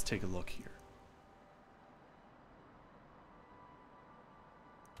 Alright, so let's take a look here.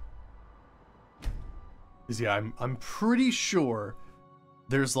 Because yeah, I'm pretty sure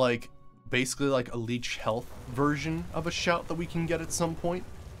there's like basically like a leech health version of a shout that we can get at some point.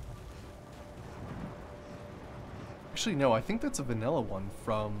 Actually, no, I think that's a vanilla one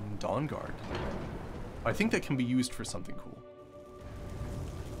from Dawnguard. I think that can be used for something cool.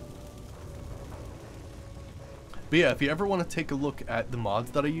 But yeah, if you ever want to take a look at the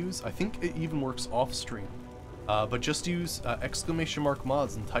mods that I use, I think it even works off stream. But just use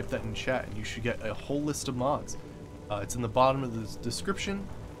 !mods and type that in chat and you should get a whole list of mods. It's in the bottom of the description,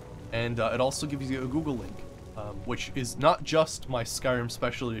 and it also gives you a Google link, which is not just my Skyrim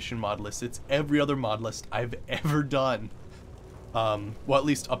Special Edition mod list, it's every other mod list I've ever done. Well, at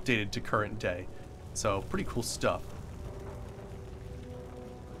least updated to current day. So, pretty cool stuff.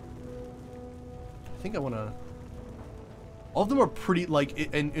 I think I want to... all of them are pretty, like,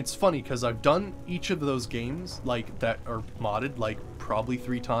 and it's funny because I've done each of those games, like, that are modded, like, probably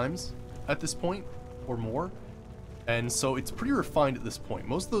 3 times at this point, or more. And so it's pretty refined at this point.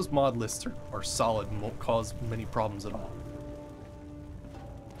 Most of those mod lists are solid and won't cause many problems at all.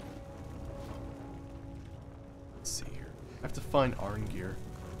 Let's see here. I have to find Arngir.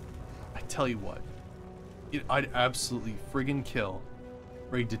 I tell you what, I'd absolutely friggin' kill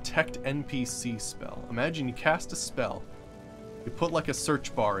for a detect NPC spell. Imagine you cast a spell, you put like a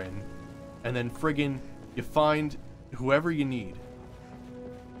search bar in, and then friggin' you find whoever you need.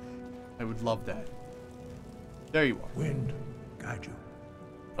 I would love that. There you are. Wind, guide you.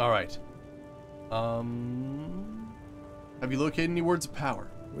 Alright. Have you located any words of power?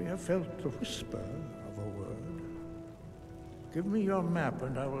 We have felt the whisper of a word. Give me your map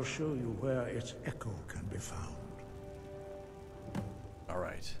and I will show you where its echo can be found.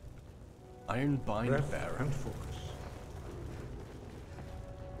 Alright. Ironbind Breath Barrow. and focus.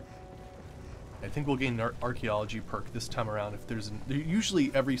 I think we'll gain an archaeology perk this time around if there's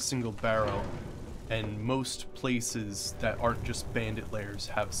usually every single barrow and most places that aren't just bandit lairs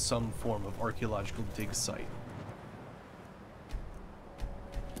have some form of archaeological dig site.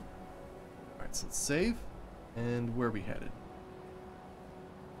 Alright, so let's save. And where are we headed?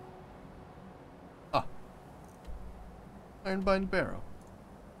 Ah. Ironbind Barrow.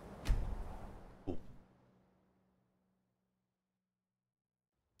 Cool.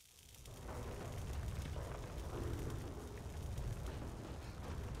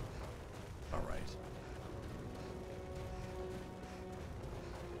 Alright.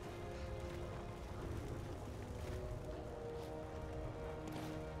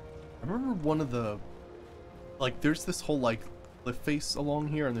 I remember one of the, like, there's this whole, like, cliff face along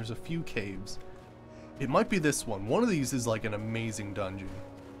here, and there's a few caves. It might be this one. One of these is, like, an amazing dungeon.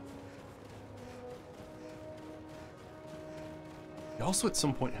 We also, at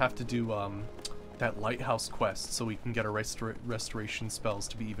some point, have to do, that lighthouse quest so we can get our restoration spells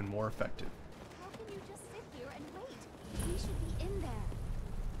to be even more effective. How can you just sit here and wait? We should be in there.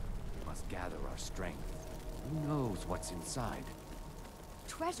 We must gather our strength. Who knows what's inside?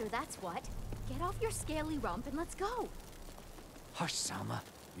 Treasure, that's what. Get off your scaly rump and let's go. Hush, Salma.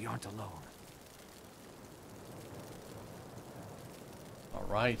 We aren't alone.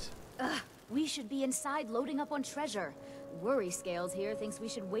 Alright. Ugh, we should be inside loading up on treasure. Worry Scales here thinks we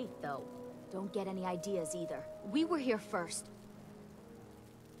should wait, though. Don't get any ideas either. We were here first.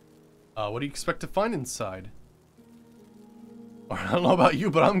 What do you expect to find inside? Or, I don't know about you,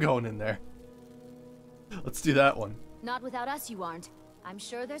 but I'm going in there. Let's do that one. Not without us, you aren't. I'm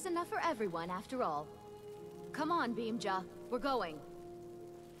sure there's enough for everyone, after all. Come on, Beamja. We're going.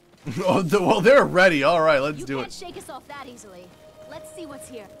 Oh, well, they're ready. Alright, let's do You it. can't shake us off that easily. Let's see what's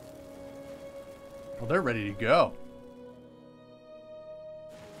here. Well, they're ready to go.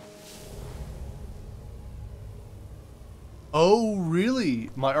 Oh,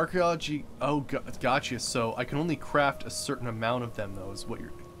 really? My archaeology... Oh, gotcha. So I can only craft a certain amount of them, though, is what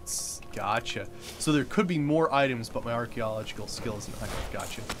you're... Gotcha. So there could be more items, but my archaeological skill isn't high enough.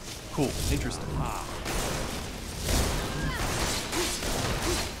 Gotcha. Cool. Interesting.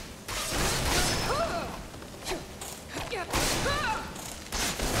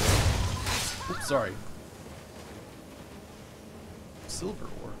 Oops, sorry. Silver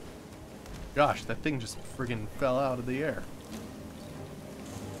ore. Gosh, that thing just friggin' fell out of the air.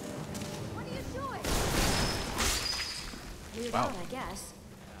 What are you doing? Weird Wow. out, I guess.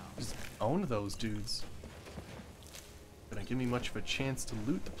 Just owned those dudes. Gonna give me much of a chance to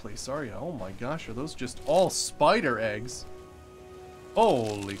loot the place, are ya? Oh my gosh, are those just all spider eggs?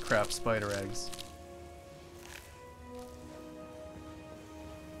 Holy crap, spider eggs.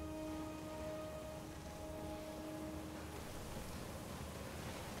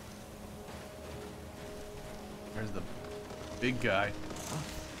 There's the big guy.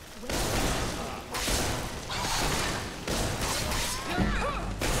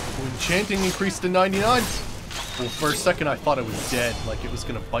 Enchanting increased to 99. Well, for a second I thought I was dead, like it was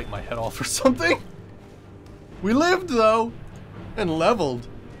gonna bite my head off or something. We lived though, and leveled.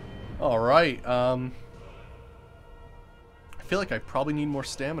 All right. I feel like I probably need more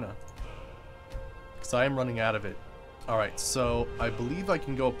stamina, because I am running out of it. All right, so I believe I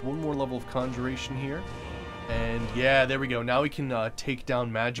can go up one more level of conjuration here, and yeah, there we go. Now we can take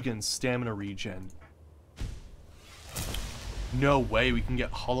down Magigan's stamina regen. No way, we can get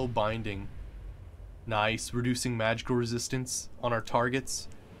hollow binding. Nice, reducing magical resistance on our targets.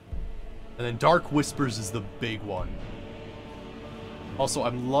 And then Dark Whispers is the big one. Also,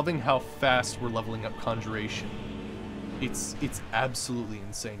 I'm loving how fast we're leveling up Conjuration. It's absolutely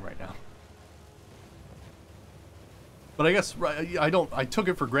insane right now. But I guess I took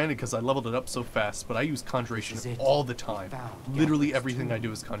it for granted because I leveled it up so fast, but I use Conjuration all the time. Literally everything I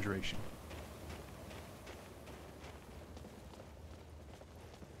do is Conjuration.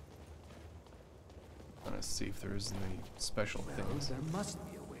 Let's see if there's any special things. There must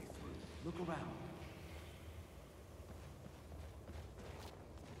be a way through. Look around.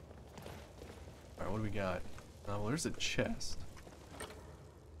 Alright, what do we got? Well, there's a chest.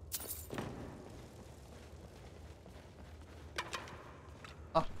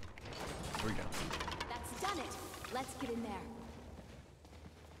 Ah, there we go. That's done it. Let's get in there.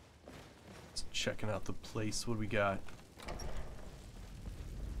 Just checking out the place. What do we got?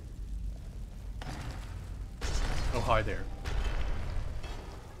 Oh, hi there.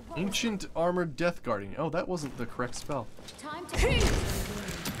 Ancient Armored Death Guardian. Oh, that wasn't the correct spell. Time to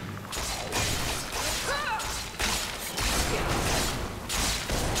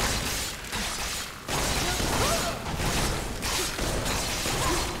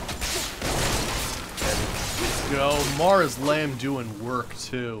Go. Mara's lamb doing work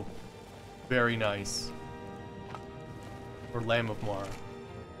too. Very nice. Or Lamb of Mara.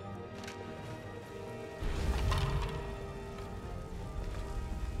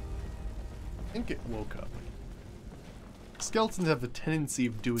 I think it woke up. Skeletons have the tendency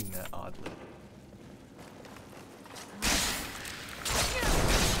of doing that oddly.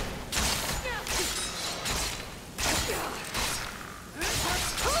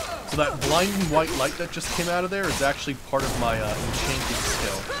 So that blinding white light that just came out of there is actually part of my enchanting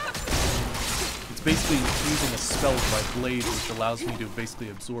skill. It's basically using a spell with my blade, which allows me to basically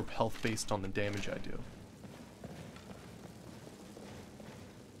absorb health based on the damage I do.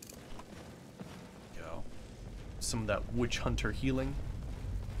 Go. Some of that Witchhunter healing.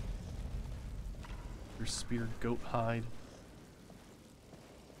 Your spear, goat hide.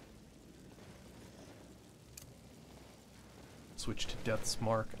 Switch to Death's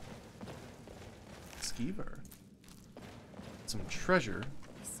Mark. Skeever. Some treasure.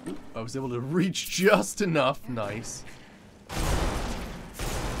 Ooh, I was able to reach just enough. Nice.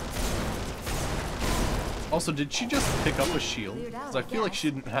 Also, did she just pick up a shield? Because I feel like she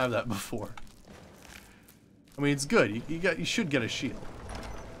didn't have that before. I mean, it's good. You should get a shield.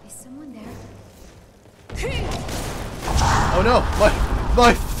 Is someone there? Oh no!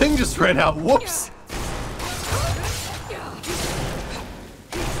 My thing just ran out. Whoops!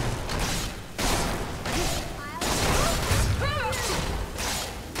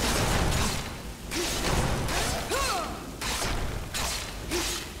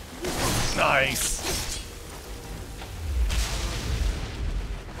 Nice.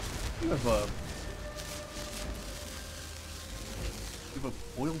 You have a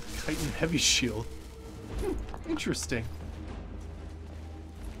boiled chitin heavy shield. Interesting.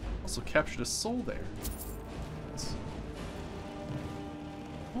 Also captured a soul there.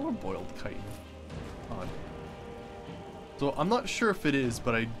 More boiled chitin. Odd. So I'm not sure if it is,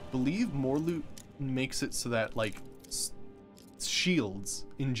 but I believe more loot makes it so that like shields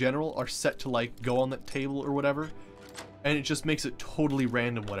in general are set to like go on that table or whatever, and it just makes it totally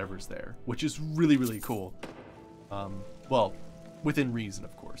random whatever's there, which is really, really cool. Well, within reason,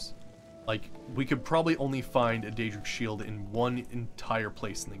 of course. Like, we could probably only find a Daedric shield in one entire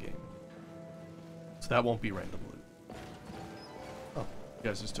place in the game, so that won't be random loot. Oh, you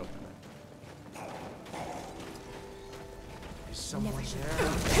guys just opened it. Is someone there?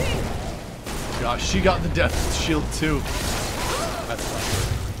 Gosh, she got the death shield too. That's fine.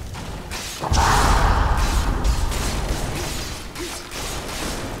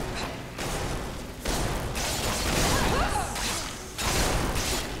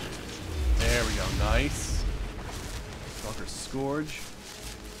 There we go, nice. Stalker Scourge.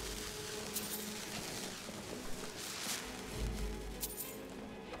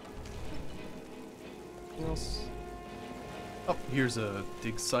 What else? Oh, here's a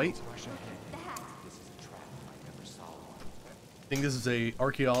dig site. I think this is a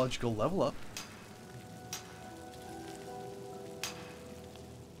archaeological level up.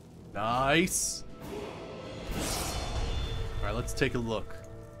 Nice. All right, let's take a look.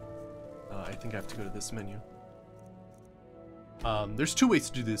 I think I have to go to this menu. There's two ways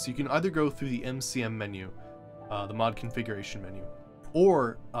to do this. You can either go through the MCM menu, the mod configuration menu,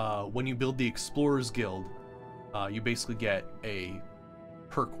 or when you build the Explorers Guild, you basically get a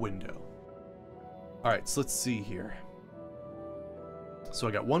perk window. All right, so let's see here. So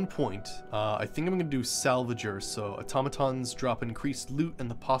I got 1 point. I think I'm gonna do Salvager, so automatons drop increased loot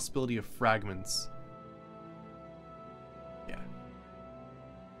and the possibility of fragments. Yeah.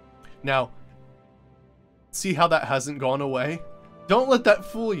 Now, see how that hasn't gone away? Don't let that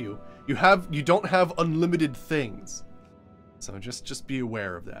fool you. You don't have unlimited things. So just be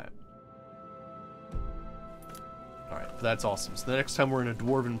aware of that. Alright, that's awesome. So the next time we're in a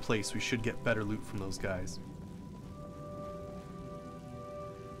dwarven place, we should get better loot from those guys.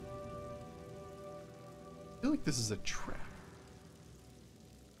 I feel like this is a trap.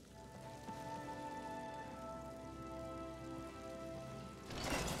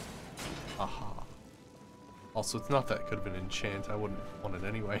 Aha. Also, it's not that good of an enchant. I wouldn't want it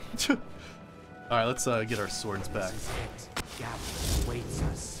anyway. Alright, let's get our swords back. Gavin awaits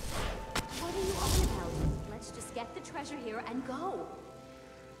us. What are you on about? Let's just get the treasure here and go.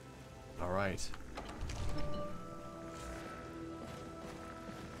 Alright.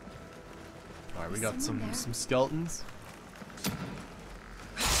 Alright, we got some skeletons.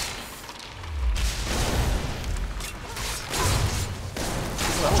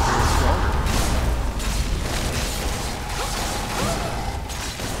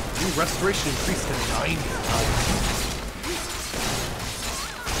 restoration increased to 99.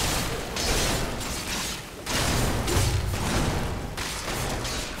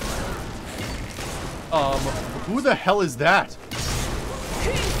 Who the hell is that?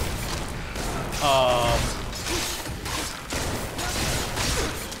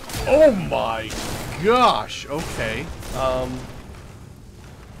 Oh my gosh, okay.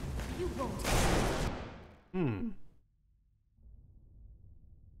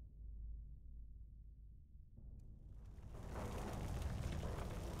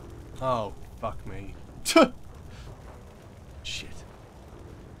 Oh, fuck me. Shit.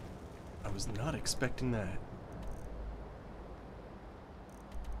 I was not expecting that.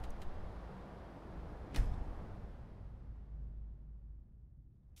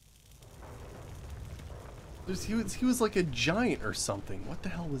 He was like a giant or something. What the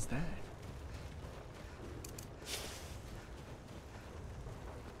hell was that?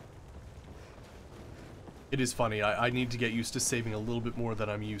 It is funny. I need to get used to saving a little bit more than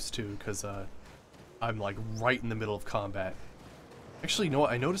I'm used to, because I'm like right in the middle of combat. Actually, you know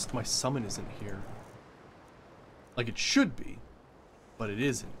what? I noticed my summon isn't here. Like it should be, but it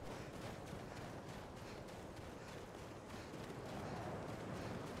isn't.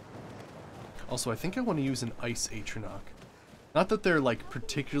 Also, I think I want to use an Ice Atronach. Not that they're, like,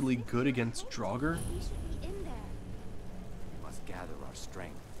 particularly good against Draugr. We must gather our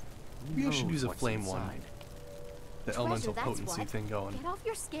strength. Maybe I should use a Flame one. The elemental potency thing going. Get off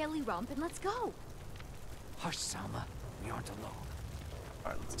your scaly rump and let's go. Hush, Salma. We aren't alone.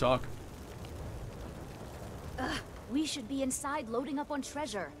 Alright, let's talk. We should be inside loading up on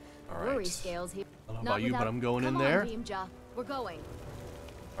treasure. Alright. Worry scales here. I don't know about you, but I'm going in there. Beamja. We're going.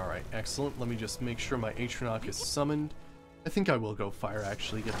 Alright, excellent. Let me just make sure my Atronach is summoned. I think I will go fire,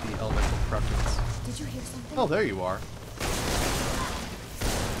 actually, get the elemental preference. Did you hear something? Oh, there you are.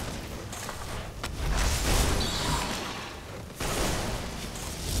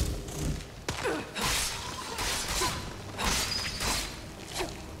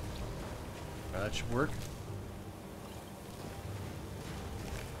 That should work.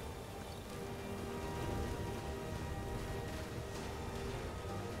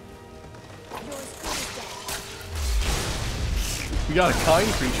 We got a kind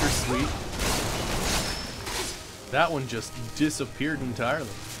creature, sweet. That one just disappeared entirely.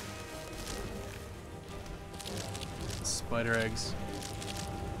 Spider eggs.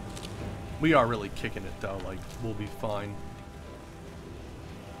 We are really kicking it though, like, we'll be fine.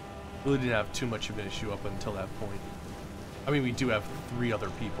 Really didn't have too much of an issue up until that point. I mean, we do have 3 other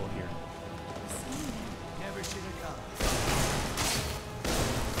people here.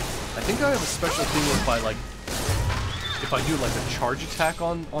 I think I have a special thing where if I do like a charge attack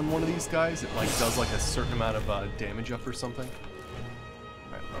on one of these guys, it like does like a certain amount of damage up or something.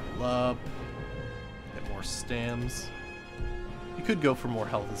 Alright, level up. Get more stams. You could go for more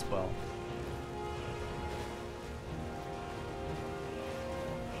health as well.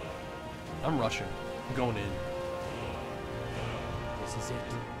 I'm rushing. I'm going in. This is it.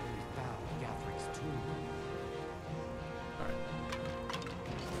 We found Gathric's tomb. Alright.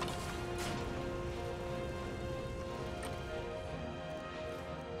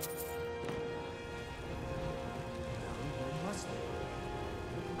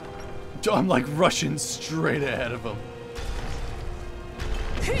 I'm like rushing straight ahead of him.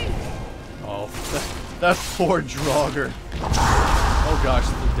 Oh, that poor Draugr. Oh gosh,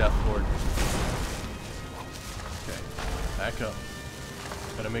 the Death Lord. Okay, back up.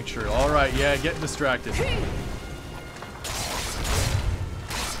 Gotta make sure. Alright, yeah, get distracted. Let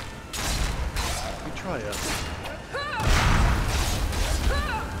me try a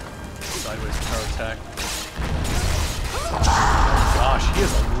sideways power attack. Gosh, he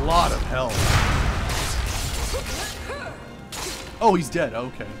has a lot of health. Oh, he's dead.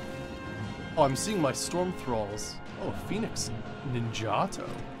 Okay. Oh, I'm seeing my Storm Thralls. Oh, Phoenix Ninjato.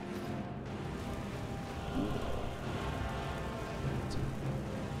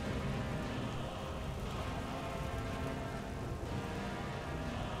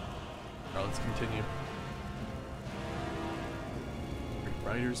 Alright, let's continue. Great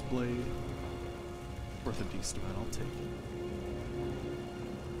Rider's Blade. Worth a decent amount, I'll take it.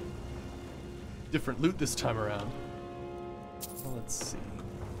 Different loot this time around. Well, let's see.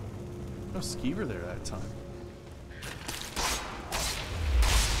 No skeever there that time.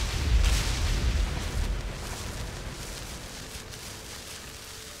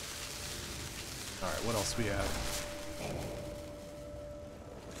 Alright, what else we have?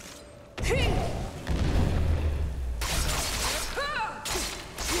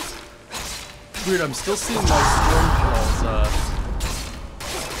 Weird, I'm still seeing my Storm Thralls,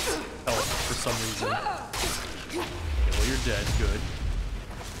 some reason. Okay, well, you're dead. Good.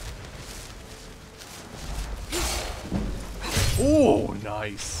 Oh,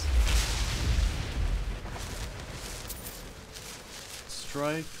 nice.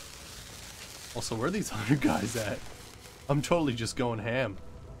 Strike. Also, where are these other guys at? I'm totally just going ham.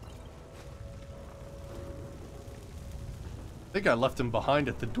 I think I left him behind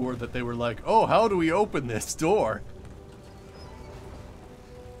at the door that they were like, oh, how do we open this door?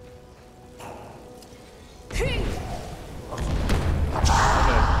 I'm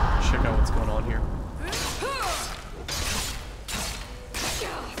gonna check out what's going on here.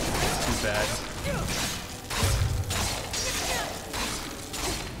 Too bad.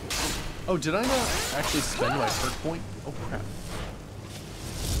 Oh, did I not actually spend my perk point? Oh, crap.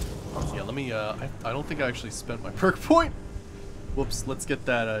 Yeah, let me, I don't think I actually spent my perk point. Whoops, let's get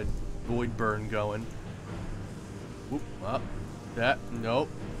that void burn going. Whoop, up. That, nope.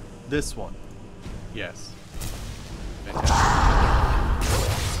 This one. Yes. Fantastic.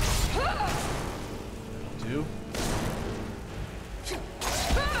 Two.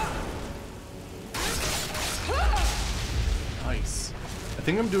 Nice. I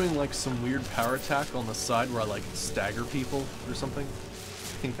think I'm doing like some weird power attack on the side where I like stagger people or something.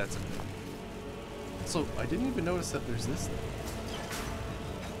 I think that's it. So I didn't even notice that there's this thing.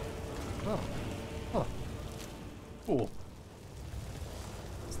 Oh. Huh. Cool.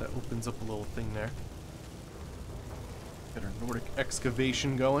 So that opens up a little thing there. Get our Nordic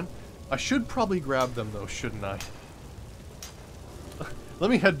excavation going. I should probably grab them though, shouldn't I? Let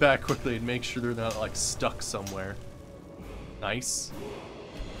me head back quickly and make sure they're not like stuck somewhere. Nice.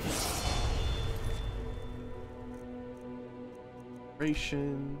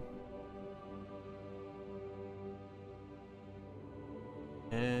 Ration.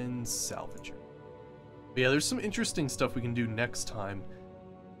 And salvager. But yeah, there's some interesting stuff we can do next time.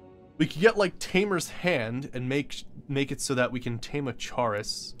 We could get like Tamer's Hand and make it so that we can tame a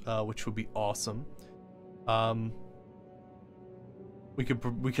Charis, which would be awesome. We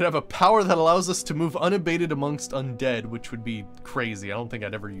could have a power that allows us to move unabated amongst undead, which would be crazy. I don't think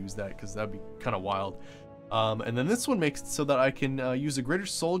I'd ever use that because that'd be kind of wild. And then this one makes it so that I can use a greater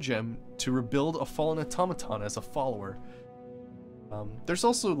soul gem to rebuild a fallen automaton as a follower. There's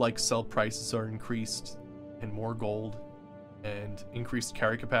also like sell prices are increased and more gold and increased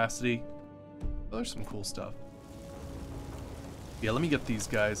carry capacity. Oh, there's some cool stuff. Yeah, let me get these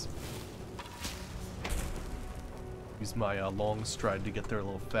guys. Use my long stride to get there a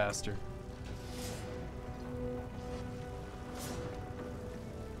little faster.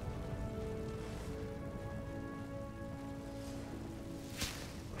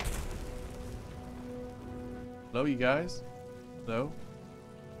 Hello, you guys? Hello?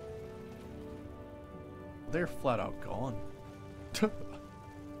 They're flat out gone.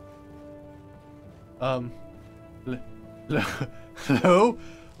 Hello?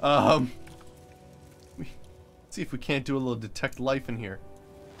 See if we can't do a little detect life in here.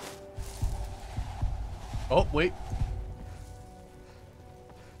 Oh, wait.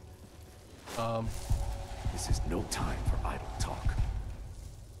 This is no time for idle talk.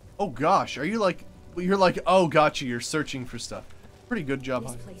 Oh gosh, are you like, you're like, oh gotcha, you're searching for stuff. Pretty good job.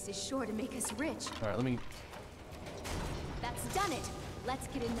 This place is sure to make us rich. Alright, let me... That's done it. Let's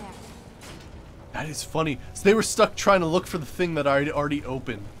get in there. That is funny. So they were stuck trying to look for the thing that I already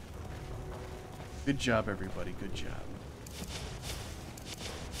opened. Good job, everybody. Good job.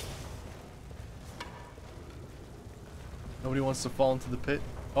 Nobody wants to fall into the pit?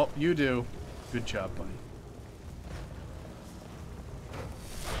 Oh, you do. Good job, buddy.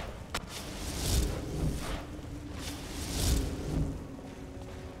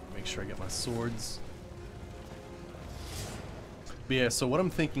 Make sure I get my swords. But yeah, so what I'm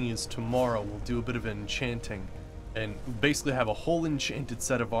thinking is tomorrow we'll do a bit of enchanting and basically have a whole enchanted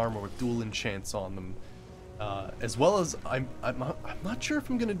set of armor with dual enchants on them. As well as, I'm not sure if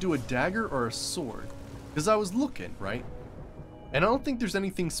I'm going to do a dagger or a sword. Because I was looking, right? And I don't think there's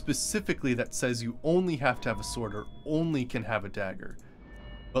anything specifically that says you only have to have a sword or only can have a dagger.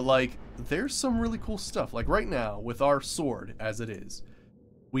 But like, there's some really cool stuff. Like right now, with our sword as it is,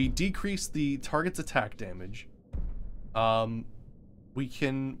 we decrease the target's attack damage. We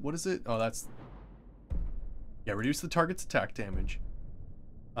can, what is it? Oh, that's, yeah, reduce the target's attack damage.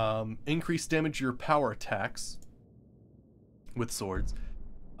 Increase damage to your power attacks with swords.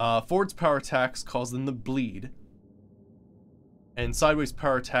 Forward's power attacks cause them to bleed. And sideways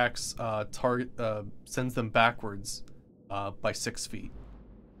power attacks sends them backwards by 6 feet.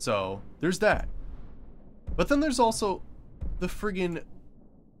 So there's that. But then there's also the friggin'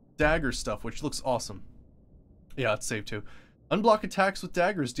 dagger stuff, which looks awesome. Yeah, it's saved too. Unblock attacks with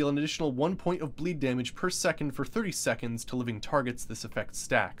daggers deal an additional 1 point of bleed damage per second for 30 seconds to living targets. This effect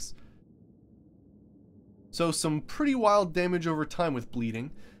stacks. So some pretty wild damage over time with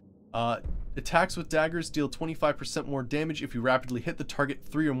bleeding. Attacks with daggers deal 25% more damage if you rapidly hit the target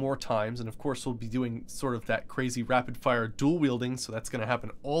 3 or more times, and of course we'll be doing sort of that crazy rapid fire dual wielding, so that's going to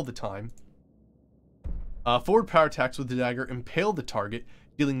happen all the time. Forward power attacks with the dagger impale the target,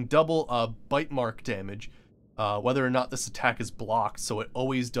 dealing double bite mark damage, whether or not this attack is blocked, so it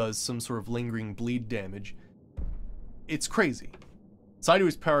always does some sort of lingering bleed damage. It's crazy.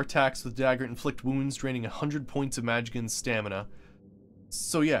 Sideways power attacks with dagger inflict wounds, draining 100 points of magic and stamina.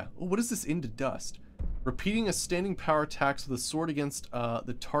 So yeah, what is this into dust? Repeating a standing power attacks with a sword against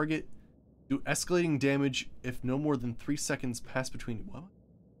the target do escalating damage if no more than 3 seconds pass between... What?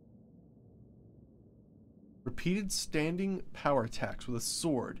 Repeated standing power attacks with a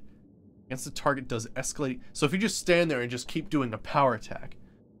sword against the target does escalating... So if you just stand there and just keep doing a power attack,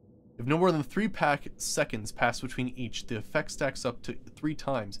 if no more than 3 seconds pass between each, the effect stacks up to 3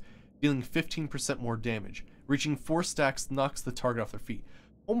 times, dealing 15% more damage. Reaching 4 stacks knocks the target off their feet.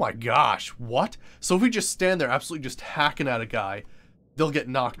 Oh my gosh, what? So if we just stand there absolutely just hacking at a guy, they'll get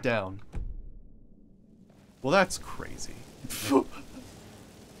knocked down. Well, that's crazy.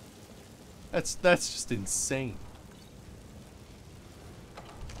 That's just insane.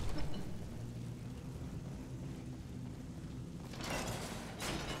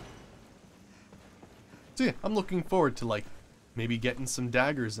 So yeah, I'm looking forward to like maybe getting some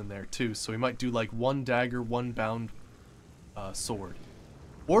daggers in there too. So we might do like 1 dagger, 1 bound sword.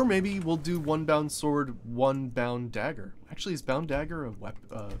 Or maybe we'll do 1 bound sword, 1 bound dagger. Actually, is bound dagger a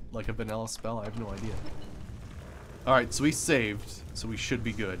like a vanilla spell? I have no idea. Alright, so we saved, so we should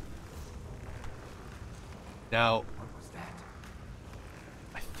be good. Now, What was that?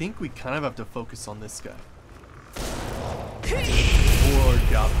 I think we kind of have to focus on this guy. Poor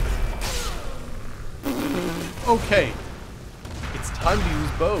goblin. Okay. It's time to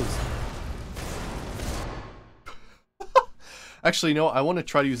use bows. Actually, no, I want to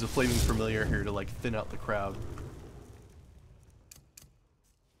try to use a flaming familiar here to like thin out the crowd.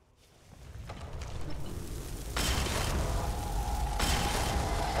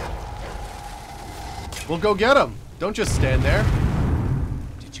 We'll go get him. Don't just stand there.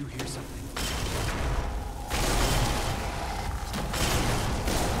 Did you hear something?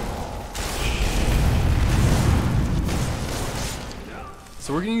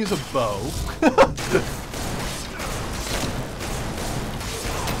 So we're gonna use a bow.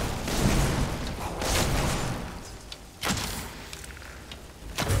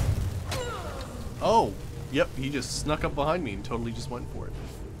 Oh, yep, he just snuck up behind me and totally just went for it.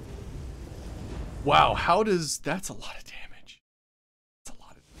 Wow, how does... That's a lot of damage. That's a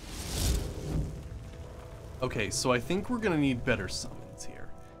lot of... Okay, so I think we're gonna need better summons here.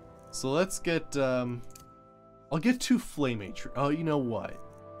 So let's get, I'll get 2 Flame Atri... Oh, you know what?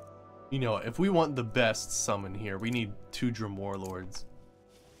 You know, if we want the best summon here, we need 2 Dremor Lords.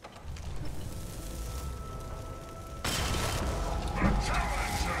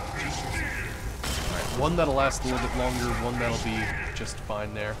 Alright, 1 that'll last a little bit longer, 1 that'll be just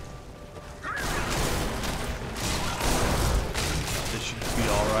fine there. This should be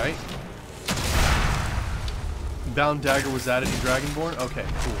alright. Bound Dagger was added in Dragonborn? Okay,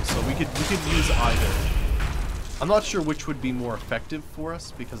 cool. So we could use either. I'm not sure which would be more effective for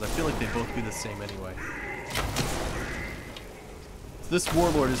us, because I feel like they'd both be the same anyway. This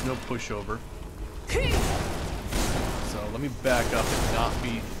Warlord is no pushover. So let me back up and not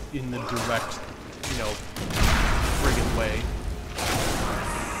be in the direct, you know, friggin' way.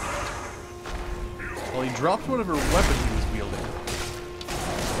 Well, he dropped whatever weapon he was wielding.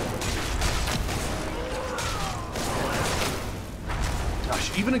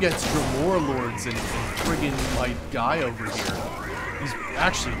 Gosh, even against Dremor Lords and friggin' my guy over here, he's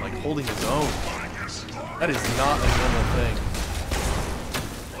actually, like, holding his own. That is not a normal thing.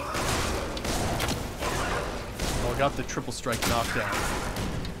 Oh, I got the triple strike knockdown.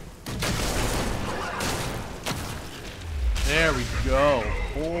 There we go.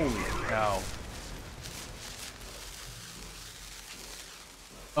 Holy cow.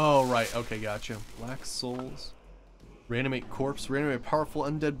 Oh, right. Okay, gotcha. Black Souls. Reanimate corpse. Reanimate a powerful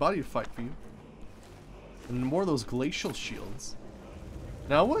undead body to fight for you. And more of those glacial shields.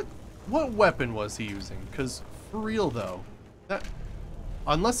 Now, what weapon was he using? Because, for real though, that...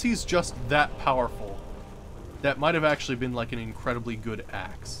 Unless he's just that powerful, that might have actually been like an incredibly good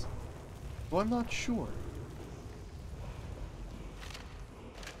axe. Well, I'm not sure.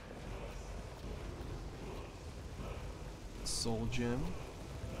 Soul Gem.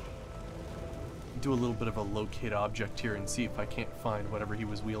 do a little bit of a locate object here and see if I can't find whatever he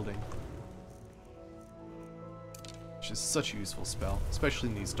was wielding. Which is such a useful spell, especially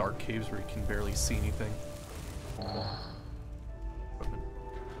in these dark caves where you can barely see anything.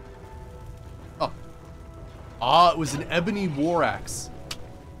 Oh. Ah, it was an ebony war axe.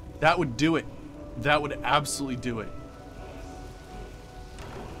 That would do it. That would absolutely do it.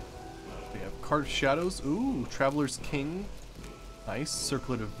 We have Card of Shadows. Ooh, Traveler's King. Nice.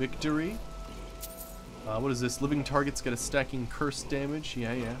 Circlet of Victory. What is this? Living targets get a stacking curse damage.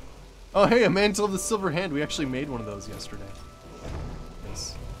 Yeah, yeah. Oh, hey, a Mantle of the Silver Hand. We actually made one of those yesterday.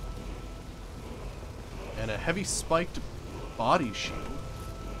 Nice. And a heavy spiked body shield.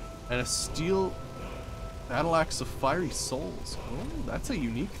 And a steel battle axe of fiery souls. Oh, that's a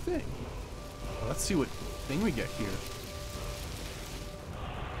unique thing. Well, let's see what thing we get here.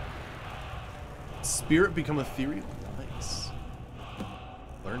 Spirit become ethereal. Nice.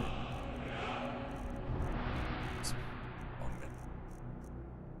 Learn it.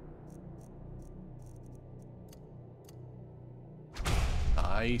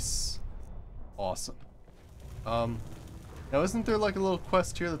 Nice. Awesome. Now isn't there like a little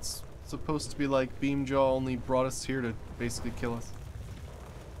quest here that's supposed to be like Beamjaw only brought us here to basically kill us?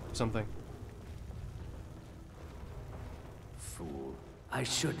 Something. Fool. I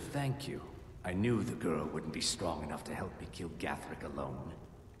should thank you. I knew the girl wouldn't be strong enough to help me kill Gathric alone.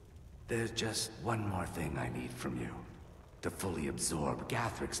 There's just one more thing I need from you. To fully absorb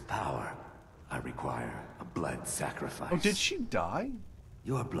Gathric's power, I require a blood sacrifice. Oh, did she die?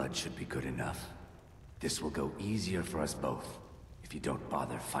 Your blood should be good enough. This will go easier for us both if you don't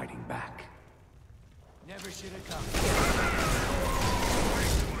bother fighting back. Never should have come.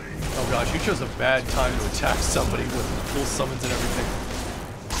 Oh gosh, you chose a bad time to attack somebody with full summons and everything.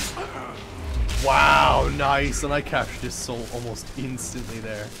 Wow, nice. And I captured his soul almost instantly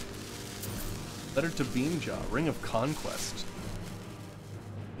there. Letter to Beamjaw, Ring of Conquest.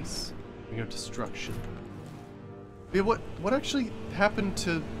 Nice. Ring of Destruction. Yeah, what actually happened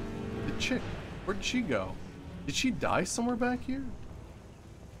to the chick? Where did she go? Did she die somewhere back here?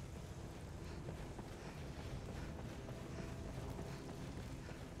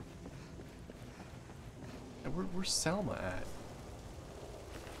 Yeah, where's Salma at?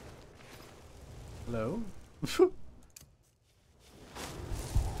 Hello?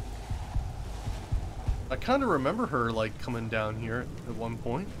 I kind of remember her like coming down here at one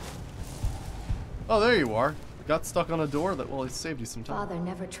point. Oh, there you are. Got stuck on a door that, well, it saved you some time. Father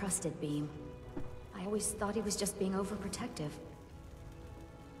never trusted Beam. I always thought he was just being overprotective.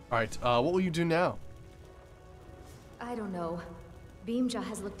 Alright, what will you do now? I don't know. Beamjaw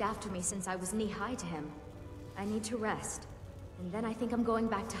has looked after me since I was knee-high to him. I need to rest. And then I think I'm going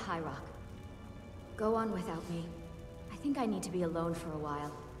back to High Rock. Go on without me. I think I need to be alone for a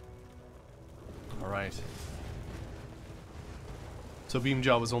while. Alright. So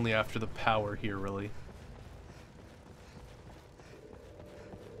Beamjaw was only after the power here, really.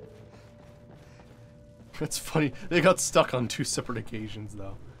 It's funny. They got stuck on 2 separate occasions,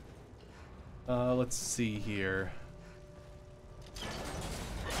 though. Let's see here.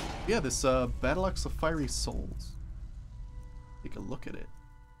 Yeah, this Battle Axe of Fiery Souls. Take a look at it.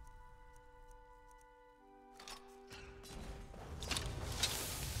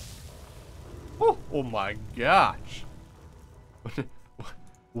 Oh my gosh.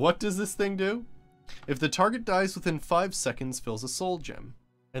 What does this thing do? If the target dies within 5 seconds, fills a soul gem.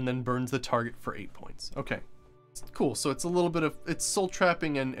 And then burns the target for 8 points. Okay. Cool. So it's a little bit of... It's soul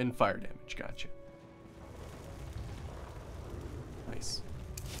trapping and fire damage. Gotcha. Nice.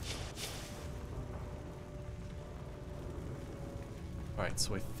 Alright,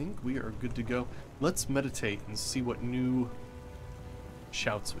 so I think we are good to go. Let's meditate and see what new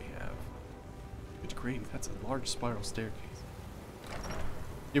shouts we have. Good gravy. That's a large spiral staircase.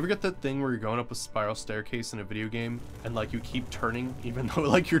 You ever get that thing where you're going up a spiral staircase in a video game and like you keep turning even though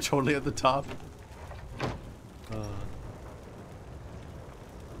like you're totally at the top?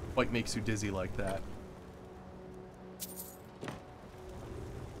 Quite makes you dizzy like that.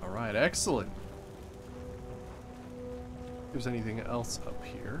 Alright, excellent. If there's anything else up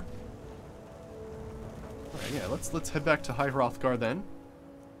here. Alright, yeah, let's head back to High Hrothgar then.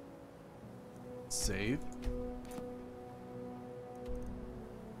 Save.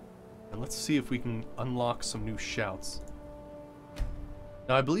 And let's see if we can unlock some new shouts.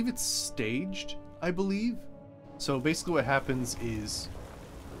 Now, I believe it's staged, I believe. So basically what happens is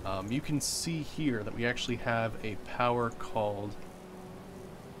you can see here that we actually have a power called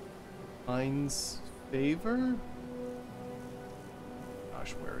Mind's Favor?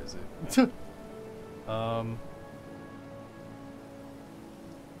 Gosh, where is it?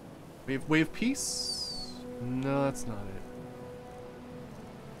 Way of Peace? No, that's not it.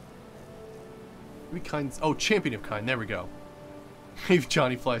 Maybe Kind... Oh, Champion of Kind. There we go. Hey,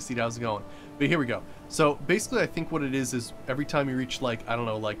 Johnny Flyseed, how's it going? But here we go. So, basically, I think what it is every time you reach, like, I don't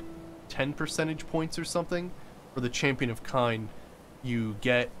know, like 10 percentage points or something for the Champion of Kind, you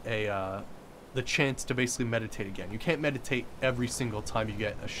get a, the chance to basically meditate again. You can't meditate every single time you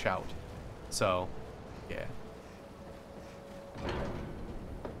get a shout. So, yeah.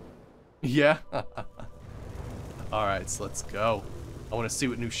 Yeah? Alright, so let's go. I want to see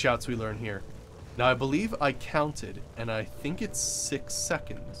what new shouts we learn here. Now, I believe I counted, and I think it's 6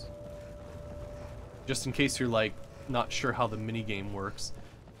 seconds. Just in case you're, like, not sure how the minigame works.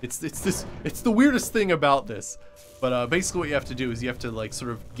 It's the weirdest thing about this. But basically what you have to do is you have to, like,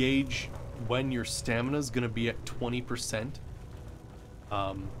 sort of gauge when your stamina is going to be at 20%.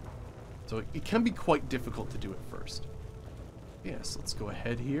 So it can be quite difficult to do it first. Yes, let's go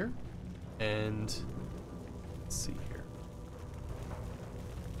ahead here. And let's see here.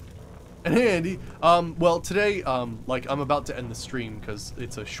 And hey, Andy. Well, today, like, I'm about to end the stream because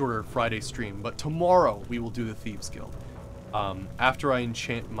it's a shorter Friday stream. But tomorrow, we will do the Thieves Guild. After I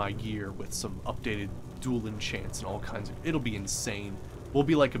enchant my gear with some updated dual enchants and all kinds of... It'll be insane. We'll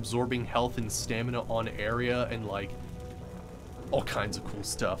be, like, absorbing health and stamina on area and, like, all kinds of cool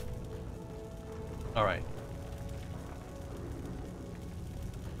stuff. Alright.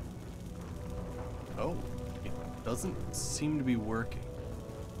 Oh, it doesn't seem to be working.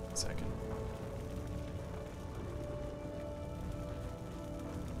 A second.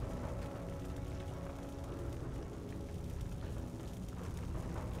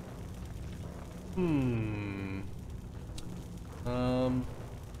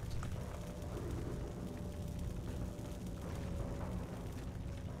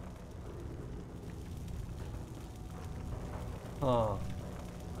 Huh.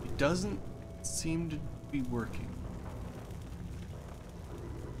 It doesn't seem to be working.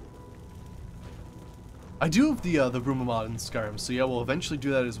 I do have the Room mod in Skyrim, so yeah, we'll eventually do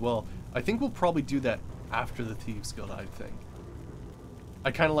that as well. I think we'll probably do that after the Thieves Guild, I think.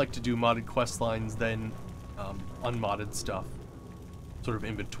 I kind of like to do modded quest lines, then unmodded stuff, sort of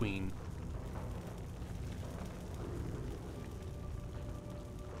in between.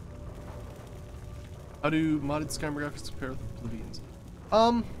 How do modded Skyrim graphics compare with Oblivion's?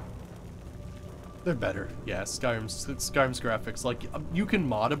 They're better. Yeah, Skyrim's graphics, like, you can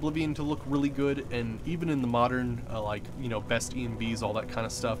mod Oblivion to look really good, and even in the modern, like, you know, best EMBs, all that kind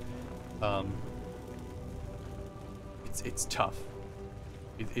of stuff, it's tough.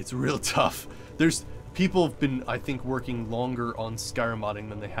 It's real tough. There's people have been, I think, working longer on Skyrim modding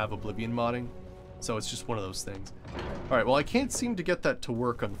than they have Oblivion modding, so it's just one of those things. Alright, well, I can't seem to get that to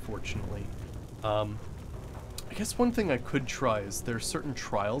work, unfortunately. I guess one thing I could try is there are certain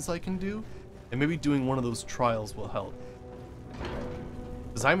trials I can do, and maybe doing one of those trials will help.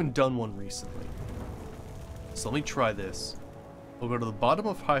 Because I haven't done one recently. So let me try this. We'll go to the bottom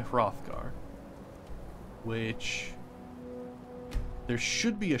of High Hrothgar, which... there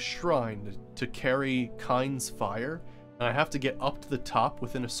should be a shrine to carry Kind's fire, and I have to get up to the top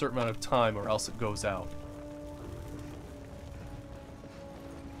within a certain amount of time or else it goes out.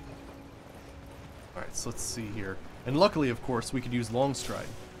 Alright, so let's see here. And luckily, of course, we could use Long Stride.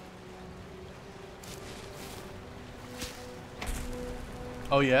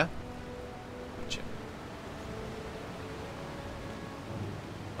 Oh, yeah? Gotcha.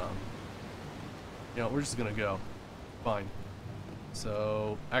 You know, we're just gonna go. Fine.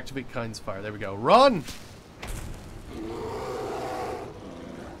 So, activate Kind's fire. There we go. Run!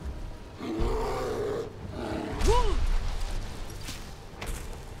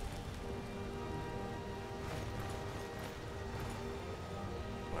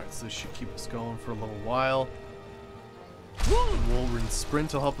 Alright, so this should keep us going for a little while. And Wolverine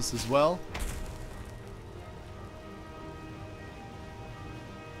Sprint will help us as well.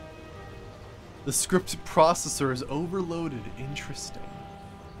 The script processor is overloaded. Interesting.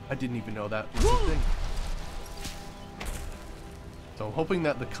 I didn't even know that was a thing. So I'm hoping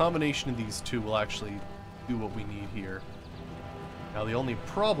that the combination of these two will actually do what we need here. Now the only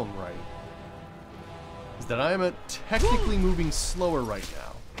problem, right, is that I am technically moving slower right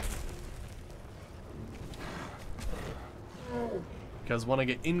now. Because when I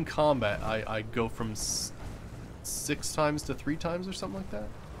get in combat, I go from 6 times to 3 times or something like that.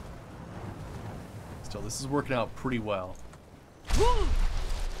 Still, this is working out pretty well.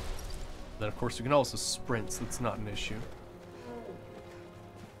 Then, of course, we can also sprint, so that's not an issue.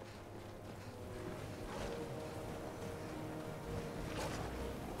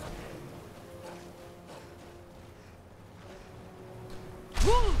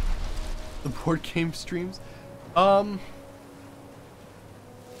 The board game streams. I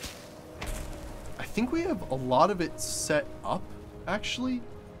think we have a lot of it set up, actually.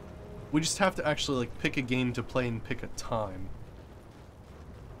 We just have to actually like pick a game to play and pick a time.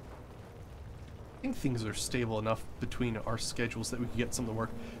 I think things are stable enough between our schedules that we can get something to work.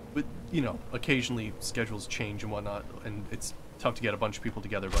 But, you know, occasionally schedules change and whatnot, and it's tough to get a bunch of people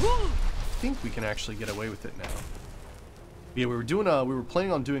together, but I think we can actually get away with it now. Yeah, we were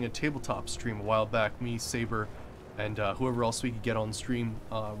planning on doing a tabletop stream a while back, me, Saber, and whoever else we could get on stream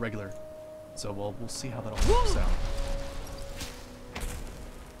regular. So we'll see how that all works out.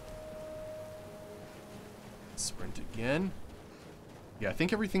 Sprint again. Yeah, I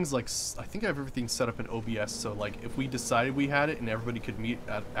think everything's like, I think I have everything set up in OBS, so like if we decided we had it and everybody could meet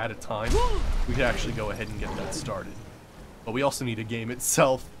at a time, we could actually go ahead and get that started. But we also need a game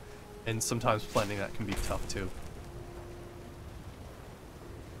itself, and sometimes planning that can be tough too.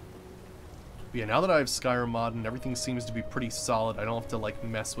 But yeah, now that I have Skyrim mod and everything seems to be pretty solid, I don't have to like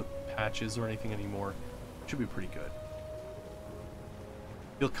mess with patches or anything anymore. It should be pretty good.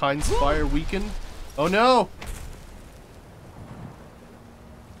 Feel Kind's Fire weaken? Oh no!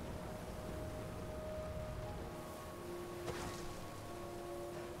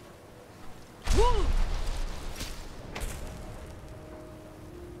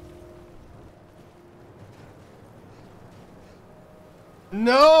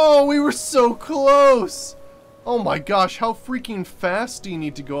 No, we were so close. Oh my gosh, how freaking fast do you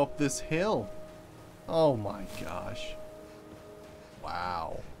need to go up this hill? Oh my gosh.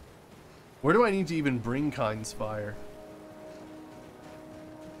 Wow. Where do I need to even bring Kind's Fire?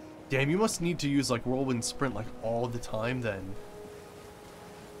 Damn, you must need to use like Whirlwind Sprint like all the time then.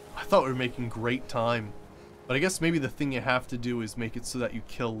 I thought we were making great time. But I guess maybe the thing you have to do is make it so that you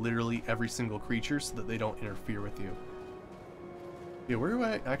kill literally every single creature so that they don't interfere with you. Yeah, where do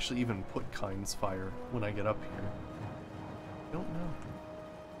I actually even put Kind's Fire when I get up here? I don't know.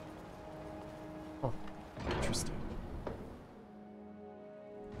 Oh, interesting.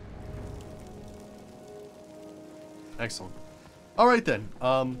 Excellent. Alright then.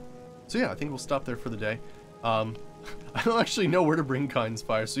 So yeah, I think we'll stop there for the day. I don't actually know where to bring Kind's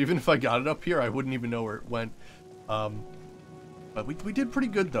Fire, so even if I got it up here, I wouldn't even know where it went. But we did pretty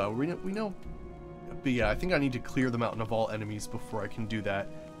good though. We know. But yeah, I think I need to clear the mountain of all enemies before I can do that.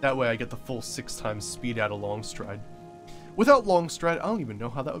 That way I get the full 6 times speed out of Long Stride. Without Long Stride, I don't even know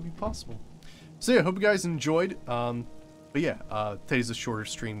how that would be possible. So yeah, hope you guys enjoyed. But yeah, today's a shorter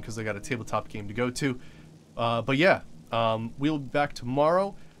stream because I got a tabletop game to go to. But yeah, we'll be back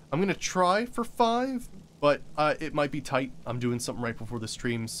tomorrow. I'm going to try for 5, but it might be tight. I'm doing something right before the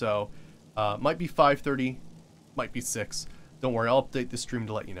stream, so might be 5:30, might be 6. Don't worry, I'll update the stream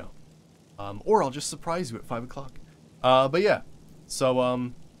to let you know. Or I'll just surprise you at 5 o'clock. But yeah, so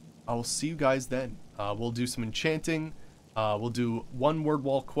I will see you guys then. We'll do some enchanting, we'll do 1 word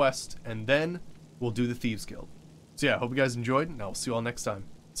wall quest, and then we'll do the Thieves Guild. So yeah, hope you guys enjoyed, and I'll see you all next time.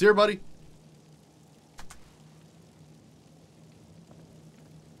 See you, everybody!